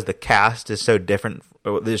 just because the cast is so different,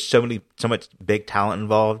 there's so much big talent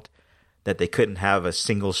involved that they couldn't have a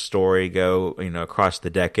single story go across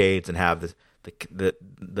the decades and have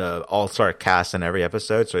the all-star cast in every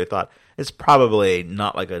episode. So I thought it's probably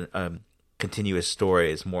not like a continuous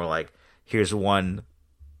story. It's more like, here's one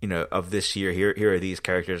of this year, here are these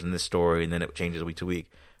characters in this story, and then it changes week to week.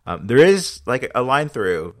 There is like a line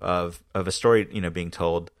through of a story being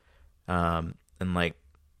told, and like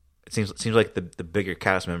it seems like the bigger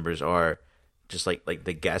cast members are just like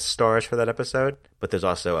the guest stars for that episode, but there's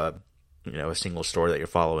also a single story that you're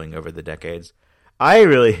following over the decades. I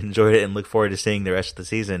really enjoyed it and look forward to seeing the rest of the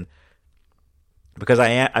season, because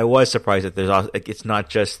I was surprised that there's also, like, it's not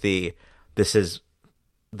just this is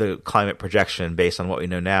the climate projection based on what we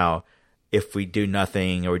know now. If we do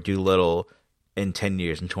nothing or do little in 10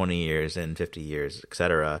 years and 20 years and 50 years,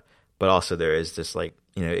 etc., but also there is this, like,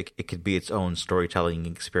 it could be its own storytelling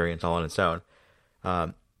experience all on its own.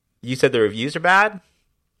 You said the reviews are bad?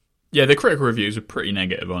 Yeah, the critical reviews are pretty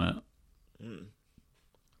negative on it.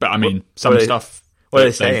 But I mean, some stuff. What are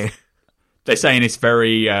they saying? They're saying it's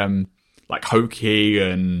very like hokey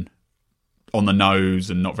and on the nose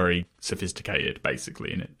and not very sophisticated,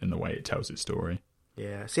 basically, in the way it tells its story.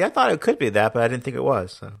 Yeah. See, I thought it could be that, but I didn't think it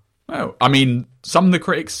was. So. Well, I mean, some of the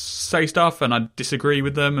critics say stuff and I disagree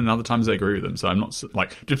with them, and other times I agree with them. So I'm not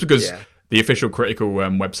like, just because the official critical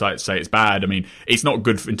websites say it's bad, I mean, it's not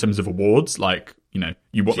good in terms of awards. Like,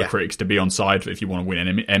 you want the critics to be on side if you want to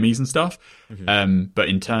win Emmys and stuff. Mm-hmm. But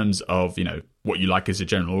in terms of, what you like as a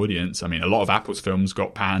general audience, I mean, a lot of Apple's films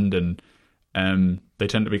got panned and they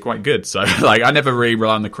tend to be quite good. So, like, I never really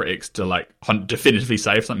rely on the critics to, like, definitively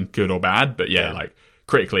say if something's good or bad. But like,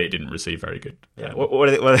 critically, it didn't receive very good. Yeah. What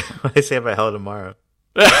do they say about Hell Tomorrow?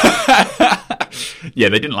 Yeah,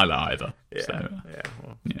 they didn't like that either. Yeah. So,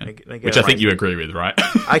 Well, which I think you agree with, right?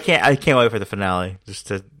 I can't wait for the finale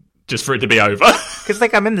just for it to be over. Because,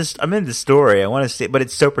 like, I'm in this story. I want to see it, but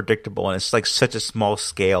it's so predictable, and it's like such a small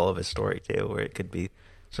scale of a story too, where it could be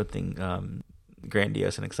something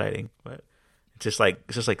grandiose and exciting. But it's just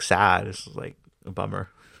like sad. It's like a bummer,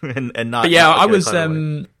 and not. But yeah, not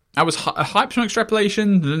I was hyped on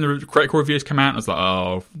Extrapolation. Then the critical reviews come out, and I was like,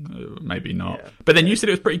 oh, maybe not. Yeah. But then you said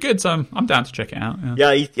it was pretty good, so I'm down to check it out. Yeah,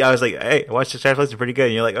 I was like, hey, I watched Extrapolation, pretty good.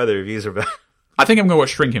 And you're like, oh, the reviews are bad. I think I'm going to watch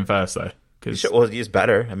Shrinking first, though. Well, it's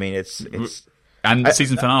better. I mean, it's and the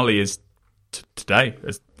season finale is today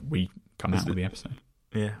as we come out with the episode.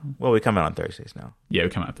 Yeah, well, we come out on Thursdays now. Yeah, we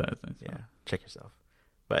come out Thursdays. So. Yeah, check yourself.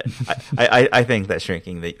 But I think that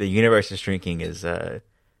Shrinking, the universe is shrinking, is it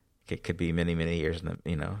could be many years of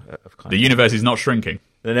content. The universe is not shrinking.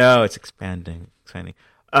 No, it's expanding.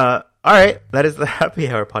 All right, that is the Happy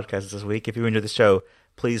Hour podcast this week. If you enjoyed the show,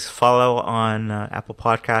 please follow on Apple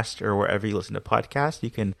Podcast or wherever you listen to podcasts. You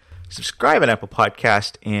can subscribe on Apple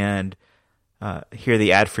Podcast and hear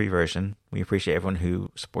the ad-free version. We appreciate everyone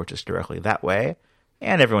who supports us directly that way,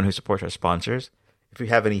 and everyone who supports our sponsors. If you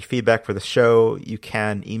have any feedback for the show, you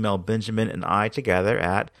can email Benjamin and I together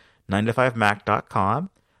at 9to5mac.com.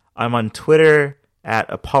 I'm on Twitter at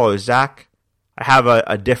ApolloZach. I have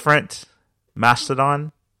a different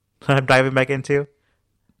Mastodon that I'm diving back into.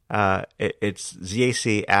 It's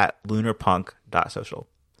ZAC at lunarpunk.social.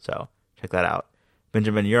 So check that out.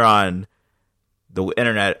 Benjamin, you're on the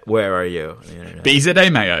internet. Where are you? BZA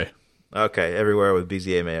Mayo. Okay, everywhere with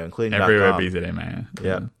BZA Mayo, including everywhere .com. BZA Mayo.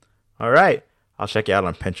 Yeah. All right. I'll check you out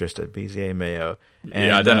on Pinterest at BZA Mayo.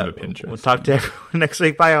 And, I don't have a Pinterest. We'll talk to everyone next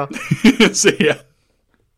week. Bye, y'all. See ya.